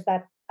tinctures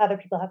that other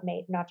people have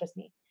made, not just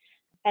me.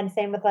 And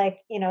same with like,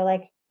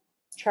 like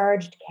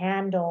charged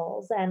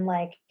candles and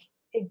like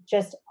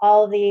just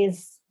all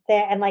these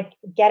and like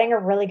getting a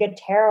really good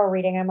tarot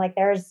reading. I'm like,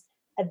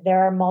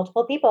 there are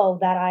multiple people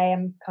that I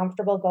am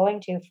comfortable going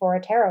to for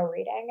a tarot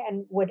reading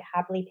and would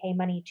happily pay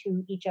money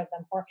to each of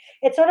them for.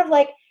 It's sort of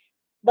like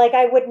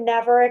I would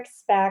never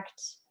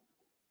expect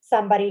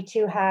somebody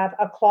to have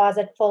a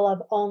closet full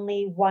of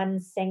only one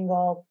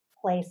single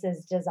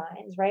place's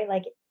designs, right?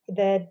 Like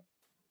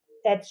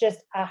that's just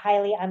a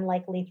highly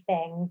unlikely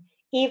thing.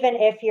 Even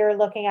if you're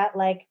looking at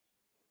like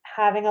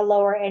having a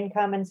lower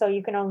income and so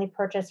you can only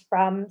purchase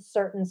from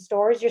certain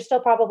stores, you're still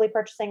probably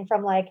purchasing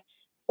from like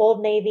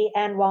Old Navy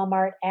and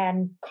Walmart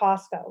and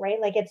Costco,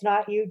 right? Like it's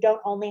not, you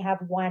don't only have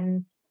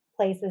one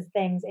place's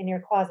things in your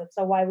closet.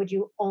 So why would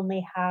you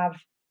only have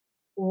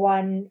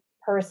one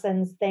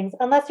person's things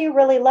unless you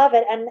really love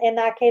it? And in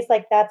that case,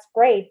 like that's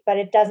great, but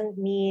it doesn't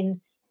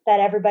mean that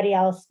everybody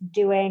else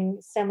doing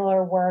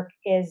similar work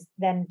is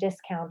then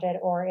discounted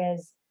or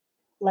is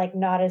like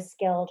not as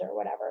skilled or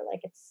whatever.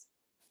 Like it's,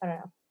 I don't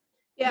know.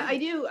 Yeah, I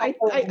do.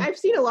 I've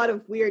seen a lot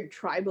of weird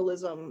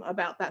tribalism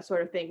about that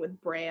sort of thing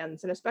with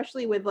brands, and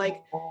especially with like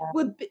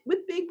with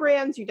big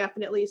brands you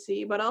definitely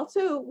see, but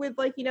also with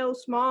like, you know,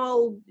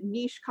 small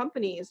niche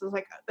companies.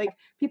 It's like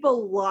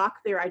people lock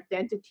their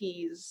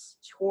identities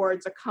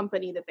towards a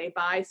company that they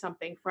buy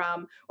something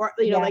from, or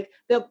you know, like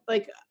they'll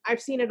like I've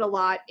seen it a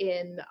lot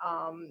in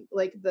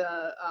like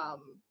the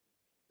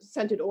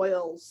scented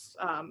oils,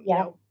 you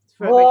know,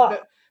 for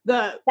like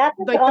the that's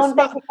like its own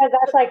thing because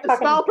that's like the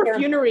small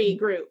perfumery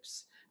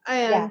groups,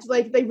 and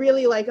like they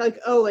really like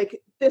oh, like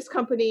this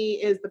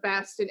company is the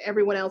best and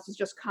everyone else is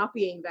just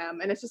copying them,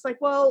 and it's just like,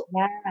 well,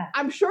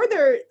 I'm sure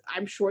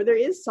there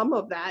is some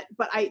of that,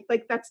 but I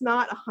like that's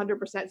not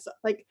 100%.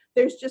 Like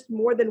there's just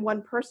more than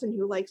one person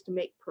who likes to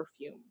make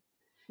perfume.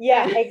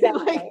 Yeah,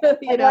 exactly. Like,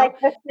 you know, like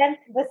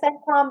the scent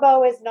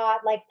combo is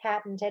not like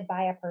patented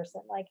by a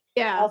person. Like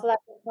also that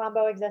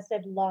combo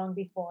existed long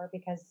before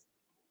because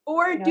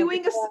or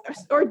doing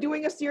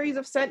a series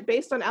of scent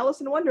based on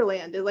Alice in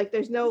Wonderland. Like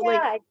there's no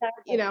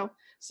you know,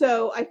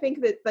 so I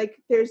think that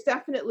like there's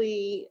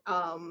definitely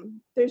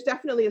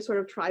a sort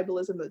of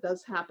tribalism that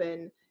does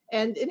happen,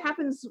 and it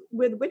happens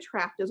with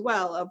witchcraft as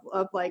well,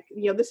 of like,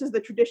 you know, this is the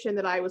tradition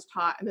that I was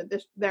taught, and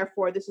that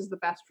therefore this is the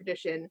best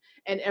tradition,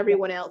 and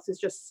everyone else is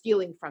just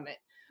stealing from it.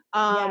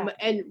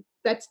 And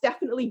that's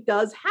definitely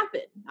does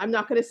happen. I'm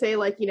not going to say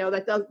like, you know,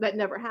 that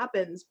never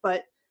happens,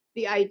 but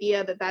the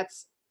idea that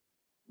that's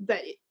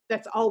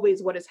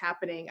always what is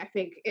happening, I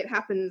think it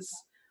happens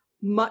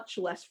much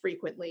less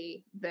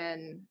frequently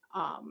than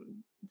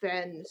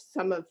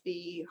some of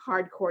the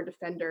hardcore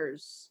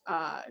defenders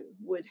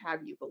would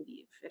have you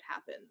believe it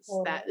happens.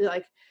 That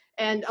like,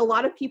 and a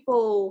lot of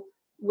people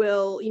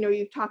will, you know,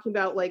 you're talking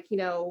about like, you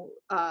know,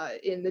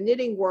 in the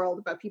knitting world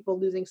about people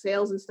losing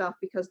sales and stuff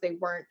because they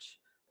weren't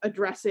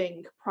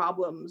addressing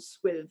problems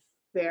with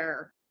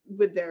their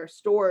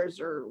stores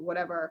or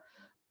whatever.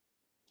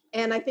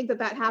 And I think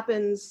that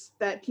happens,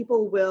 that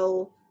people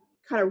will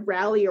kind of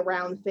rally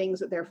around things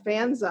that they're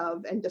fans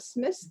of and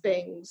dismiss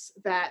things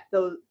that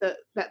that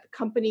the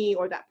company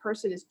or that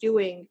person is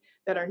doing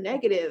that are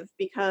negative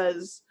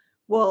because,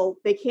 well,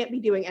 they can't be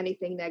doing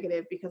anything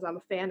negative because I'm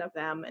a fan of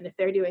them. And if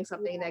they're doing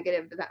something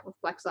negative, that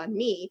reflects on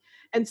me.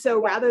 And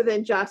so rather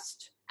than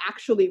just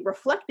actually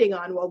reflecting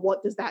on, well,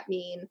 what does that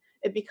mean?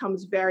 It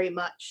becomes very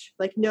much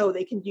like, no,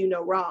 they can do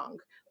no wrong.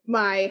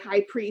 My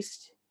high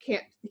priest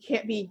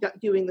can't be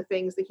doing the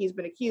things that he's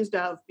been accused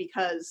of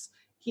because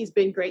he's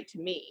been great to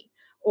me,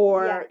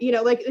 or you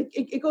know, like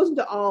it goes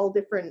into all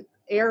different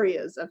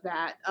areas of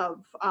that,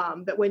 of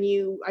that when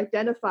you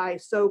identify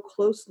so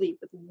closely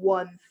with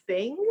one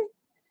thing,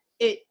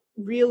 it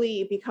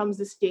really becomes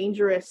this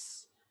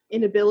dangerous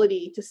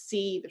inability to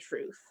see the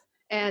truth,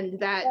 and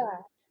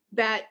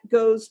that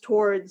goes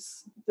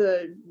towards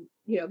the,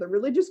 you know, the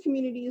religious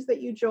communities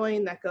that you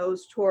join, that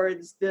goes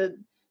towards the,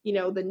 you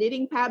know, the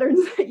knitting patterns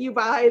that you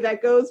buy,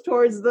 that goes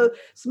towards the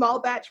small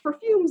batch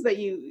perfumes that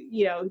you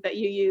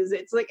use.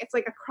 It's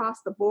like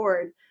across the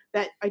board,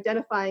 that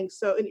identifying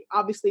so, and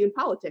obviously in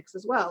politics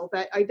as well,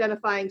 that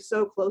identifying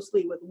so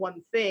closely with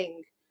one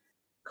thing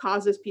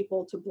causes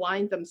people to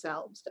blind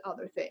themselves to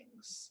other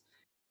things.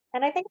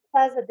 And I think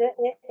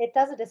it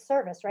does a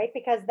disservice, right?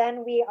 Because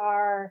then we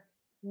are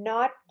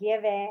not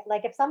giving,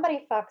 like if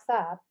somebody fucks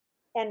up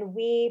and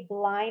we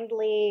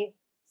blindly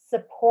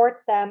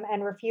support them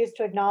and refuse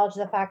to acknowledge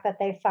the fact that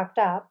they fucked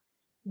up,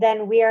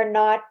 then we are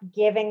not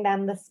giving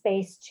them the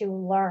space to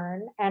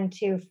learn and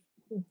to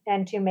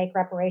make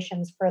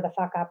reparations for the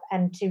fuck up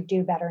and to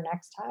do better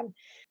next time,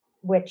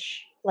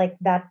 which like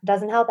that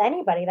doesn't help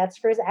anybody. That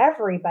screws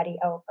everybody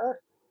over.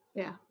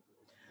 Yeah.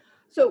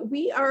 So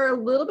we are a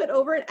little bit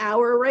over an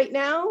hour right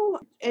now.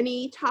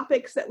 Any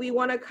topics that we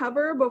want to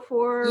cover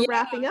before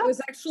wrapping up? I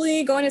was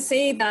actually going to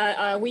say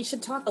that we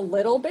should talk a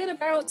little bit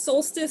about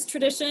solstice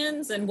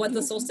traditions and what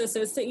the solstice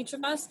is to each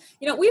of us.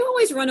 You know, we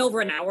always run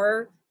over an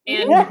hour,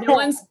 and no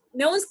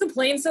one's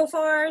complained so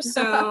far.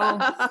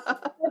 So,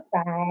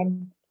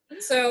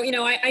 so you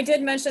know, I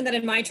did mention that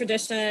in my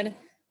tradition,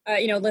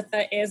 you know,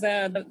 Litha is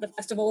the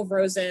festival of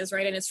roses,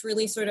 right? And it's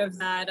really sort of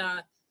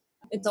that.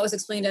 It's always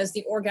explained as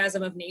the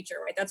orgasm of nature,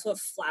 right? That's what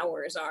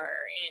flowers are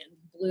and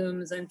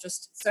blooms, and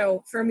just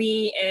so for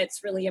me,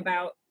 it's really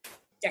about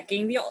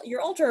decking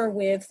your altar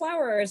with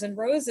flowers and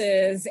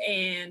roses,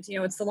 and you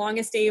know, it's the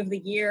longest day of the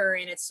year,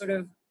 and it's sort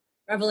of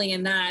reveling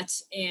in that.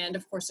 And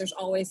of course, there's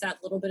always that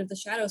little bit of the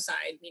shadow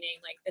side,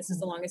 meaning like this is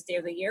the longest day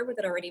of the year, but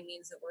that already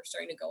means that we're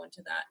starting to go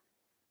into that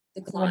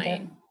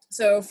decline.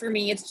 So for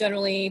me, it's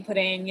generally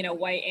putting, you know,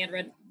 white and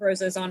red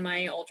roses on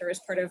my altar as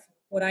part of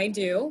what I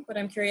do. But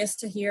I'm curious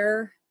to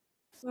hear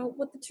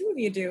what the two of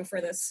you do for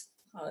this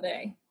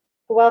holiday.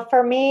 Well,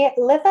 for me,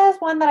 Litha is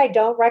one that I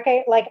don't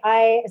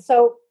recognize.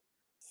 So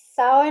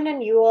Samhain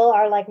and Yule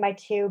are like my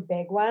two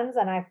big ones,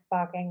 and I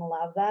fucking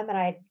love them. And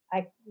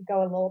I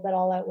go a little bit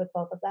all out with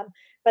both of them.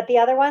 But the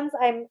other ones,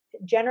 I'm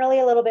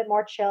generally a little bit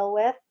more chill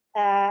with.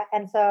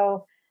 And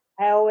so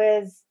I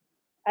always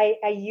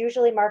I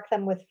usually mark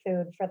them with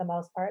food for the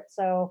most part.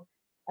 So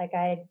like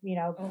I,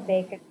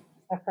 bake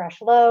a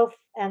fresh loaf,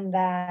 and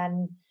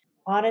then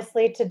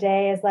honestly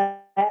today is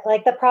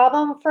like the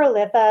problem for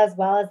Litha as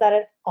well is that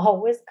it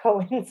always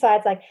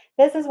coincides. Like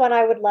this is when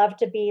I would love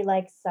to be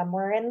like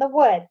somewhere in the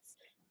woods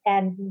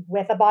and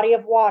with a body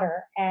of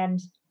water, and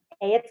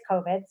it's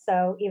COVID.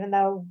 So even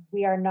though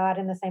we are not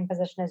in the same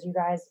position as you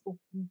guys,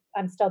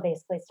 I'm still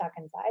basically stuck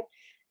inside.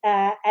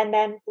 And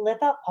then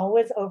Litha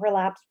always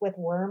overlaps with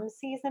worm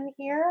season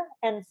here.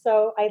 And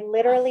so I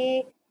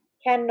literally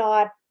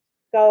cannot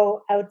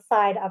go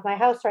outside of my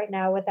house right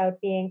now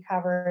without being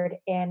covered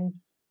in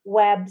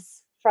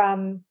webs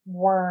from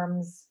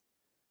worms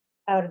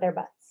out of their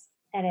butts.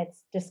 And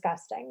it's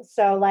disgusting.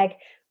 So like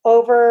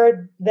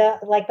over the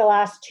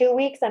last 2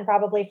 weeks and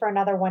probably for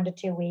another 1 to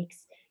 2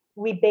 weeks,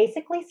 we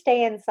basically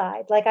stay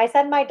inside. Like I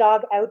send my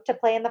dog out to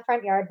play in the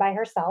front yard by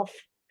herself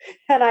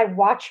and I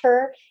watch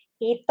her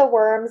eat the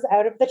worms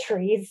out of the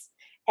trees.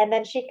 And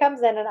then she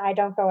comes in and I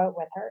don't go out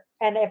with her.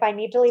 And if I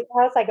need to leave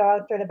the house, I go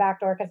out through the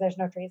back door because there's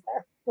no trees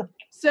there.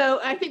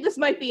 So I think this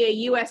might be a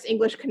US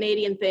English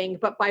Canadian thing,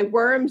 but by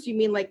worms, you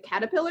mean like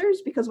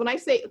caterpillars? Because when I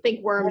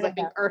think worms, I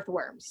think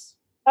earthworms.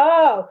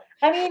 Oh,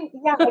 I mean,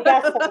 yeah, I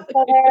guess so.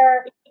 So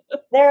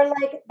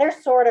they're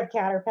sort of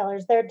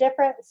caterpillars. They're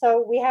different.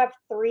 So we have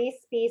 3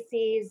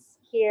 species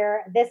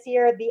here. This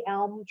year, the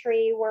elm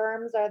tree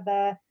worms are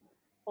the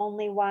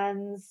only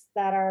ones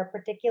that are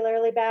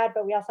particularly bad,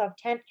 but we also have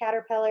tent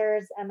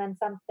caterpillars and then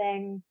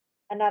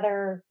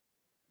another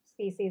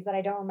species that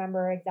I don't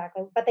remember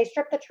exactly, but they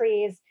strip the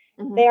trees.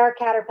 Mm-hmm. They are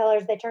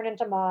caterpillars. They turn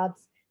into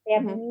moths. They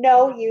have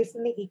no use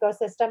in the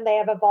ecosystem. They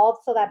have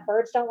evolved so that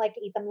birds don't like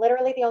to eat them.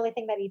 Literally, the only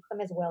thing that eats them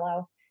is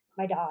Willow,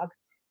 my dog.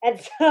 And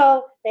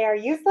so they are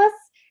useless.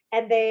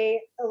 And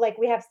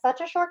we have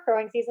such a short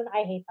growing season.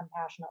 I hate them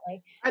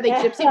passionately. Are they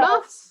gypsy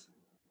moths?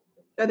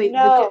 Are they?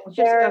 No,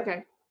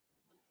 okay.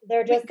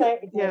 They're just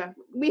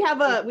We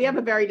have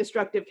a very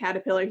destructive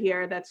caterpillar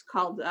here that's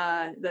called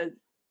the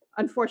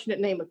unfortunate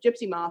name of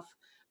gypsy moth.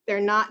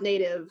 They're not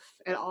native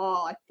at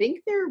all. I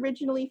think they're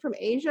originally from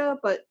Asia,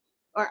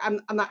 or I'm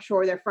not sure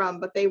where they're from,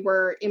 but they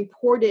were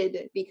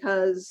imported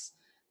because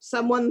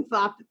someone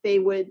thought that they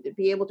would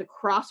be able to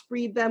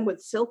crossbreed them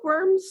with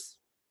silkworms.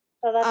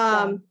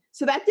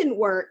 So that didn't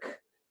work.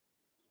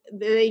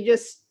 They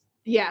just,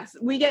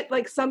 we get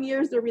like some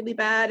years they're really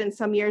bad and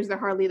some years they're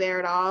hardly there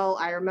at all.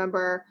 I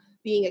remember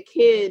being a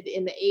kid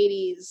in the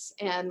 80s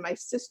and my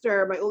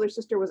older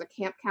sister was a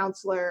camp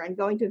counselor and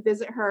going to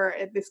visit her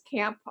at this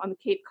camp on the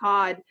Cape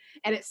Cod,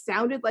 and it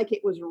sounded like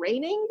it was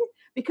raining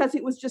because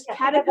it was just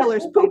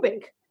caterpillars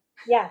pooping.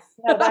 Yes,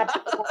 no, that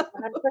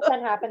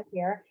 100% happens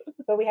here,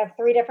 but we have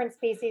 3 different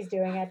species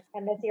doing it,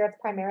 and this year it's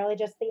primarily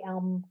just the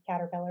elm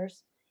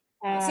caterpillars.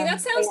 See, that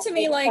sounds to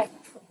me like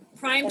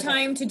prime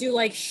time to do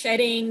like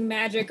shedding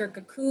magic or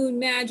cocoon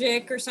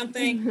magic or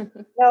something.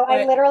 No,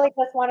 I literally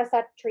just want to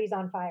set trees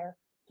on fire.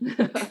 It's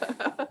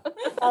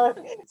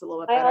a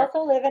little bit better. I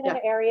also live in an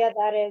area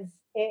that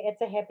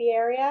it's a hippie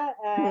area,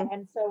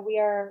 and so we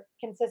are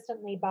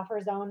consistently buffer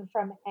zoned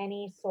from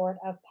any sort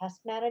of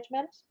pest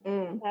management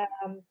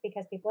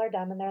because people are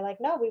dumb and they're like,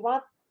 no, we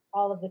want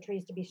all of the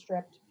trees to be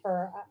stripped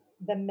for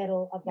the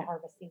middle of the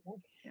harvest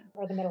season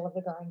or the middle of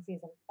the growing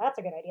season. That's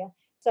a good idea.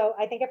 So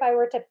I think if I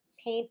were to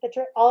paint the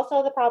tree,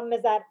 also the problem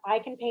is that I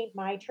can paint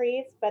my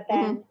trees, but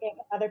then if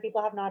other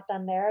people have not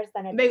done theirs,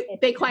 then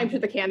they climb through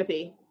the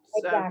canopy. So,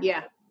 exactly.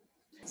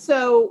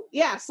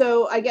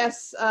 So I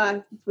guess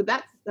with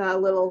that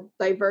little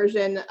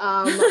diversion,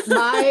 I've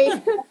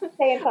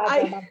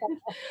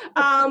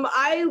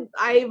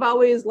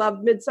always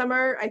loved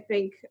midsummer. I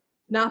think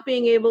not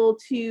being able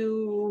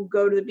to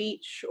go to the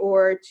beach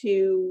or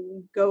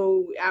to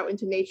go out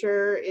into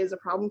nature is a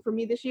problem for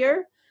me this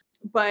year.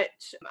 But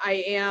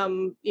I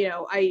am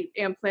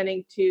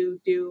planning to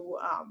do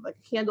like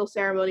a candle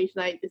ceremony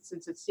tonight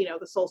since it's the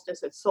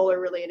solstice, it's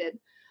solar related.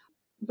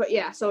 But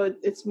so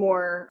it's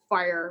more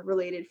fire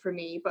related for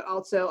me. But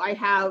also I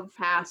have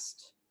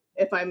passed,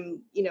 if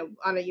I'm,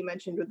 Anna, you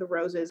mentioned with the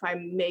roses, if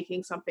I'm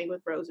making something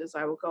with roses,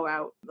 I will go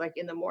out like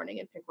in the morning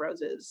and pick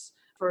roses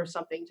for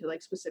something to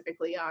like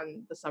specifically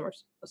on the summer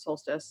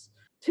solstice.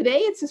 Today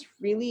it's just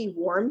really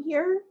warm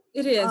here.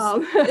 It is.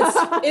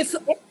 It's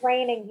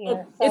raining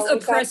here. So it's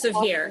oppressive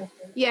here.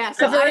 Yeah.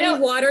 So I've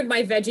already watered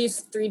my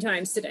veggies 3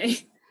 times today.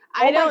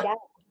 I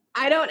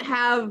don't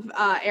have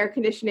air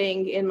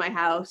conditioning in my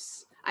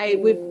house.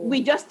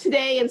 We just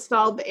today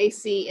installed the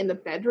AC in the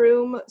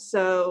bedroom,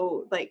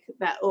 so like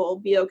that will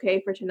be okay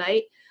for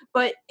tonight.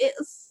 But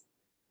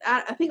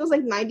I think it was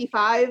like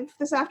 95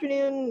 this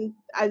afternoon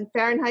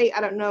Fahrenheit.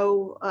 I don't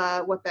know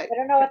what that. I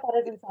don't know what that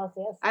is in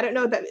Celsius. I don't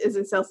know what that is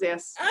in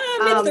Celsius.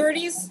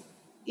 Mid-30s.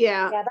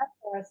 Yeah. Yeah, that's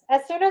worse.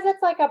 As soon as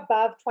it's like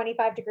above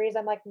 25 degrees,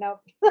 I'm like,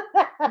 nope.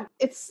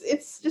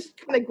 It's just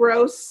kind of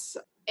gross.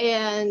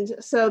 And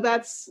so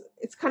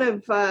it's kind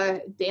of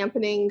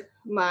dampening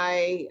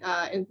my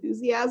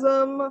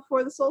enthusiasm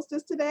for the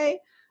solstice today.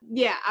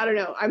 Yeah, I don't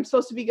know. I'm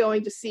supposed to be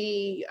going to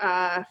see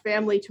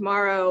family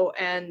tomorrow,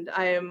 and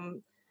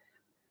I'm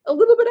a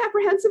little bit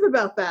apprehensive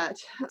about that.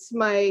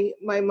 My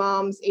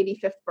mom's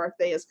 85th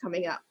birthday is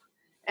coming up.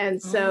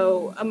 And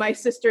so my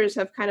sisters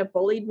have kind of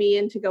bullied me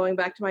into going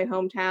back to my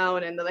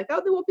hometown, and they're like,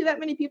 "Oh, there won't be that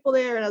many people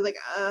there." And I was like,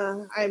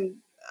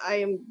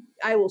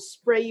 I will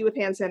spray you with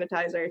hand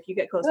sanitizer if you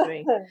get close to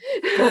me.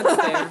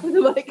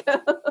 like,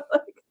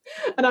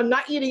 and I'm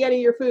not eating any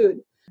of your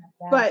food.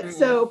 But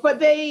but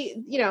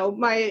they,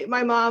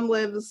 my mom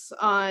lives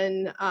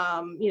on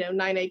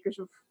 9 acres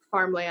of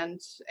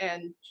farmland,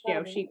 and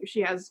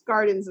she has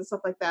gardens and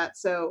stuff like that.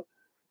 So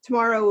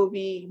tomorrow will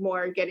be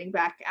more getting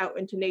back out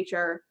into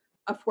nature.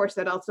 Of course,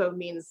 that also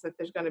means that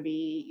there's going to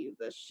be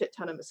a shit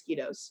ton of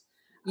mosquitoes.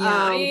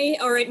 Yeah,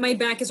 all right. My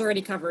back is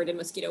already covered in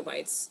mosquito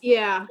bites.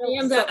 Yeah,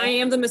 I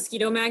am the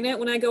mosquito magnet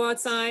when I go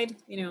outside.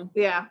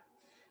 Yeah,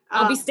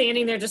 I'll be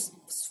standing there just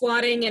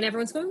swatting, and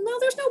everyone's going, "No,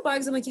 there's no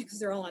bugs." I'm like, "Yeah, because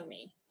they're all on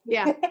me."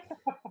 Yeah.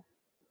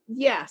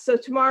 Yeah, so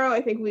tomorrow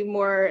I think we'll be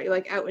more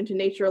like out into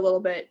nature a little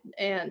bit,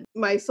 and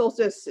my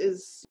solstice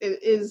is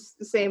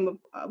the same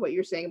what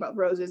you're saying about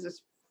roses,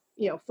 is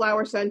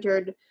flower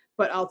centered,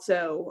 but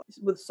also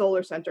with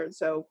solar centered,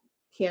 so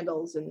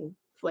candles and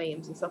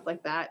flames and stuff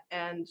like that.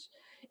 And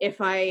if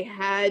I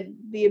had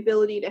the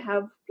ability to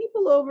have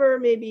people over,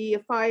 maybe a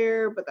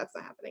fire, but that's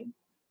not happening.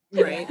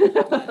 Right.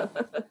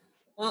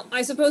 Well,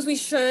 I suppose we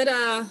should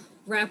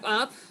wrap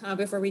up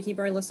before we keep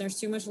our listeners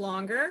too much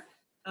longer.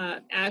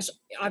 Ash,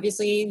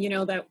 obviously,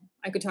 that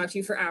I could talk to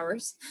you for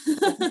hours.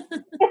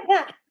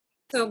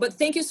 But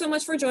thank you so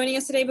much for joining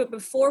us today. But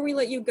before we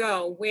let you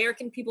go, where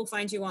can people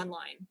find you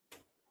online?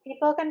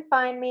 People can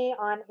find me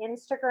on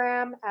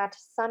Instagram at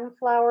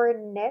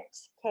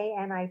sunflowerknit,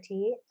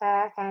 KNIT,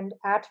 and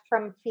at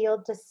From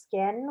Field to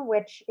Skin,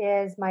 which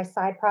is my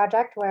side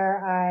project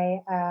where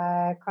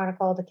I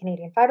chronicle the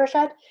Canadian Fibre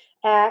Shed.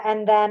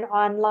 And then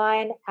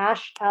online,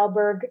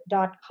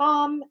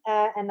 ashalberg.com,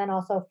 and then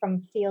also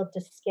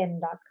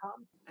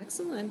fromfieldtoskin.com.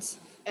 Excellent.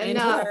 And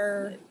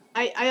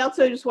I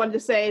also just wanted to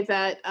say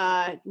that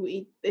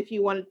if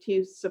you wanted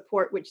to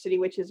support Witch City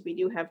Witches, we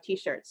do have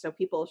t-shirts, so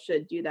people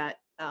should do that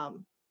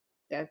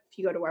if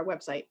you go to our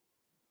website.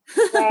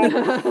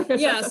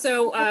 Yeah,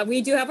 so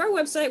we do have our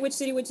website,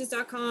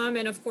 witchcitywitches.com,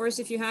 and of course,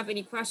 if you have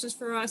any questions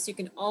for us, you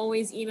can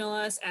always email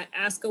us at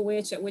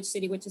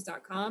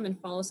askawitch@witchcitywitches.com and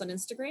follow us on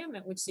Instagram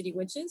at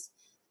witchcitywitches.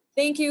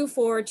 Thank you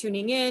for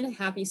tuning in.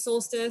 Happy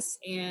solstice,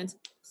 and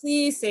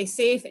please stay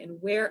safe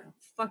and wear a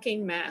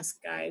fucking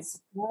mask,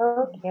 guys.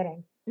 No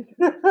kidding.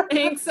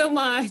 Thanks so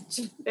much.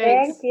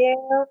 Thank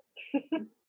you.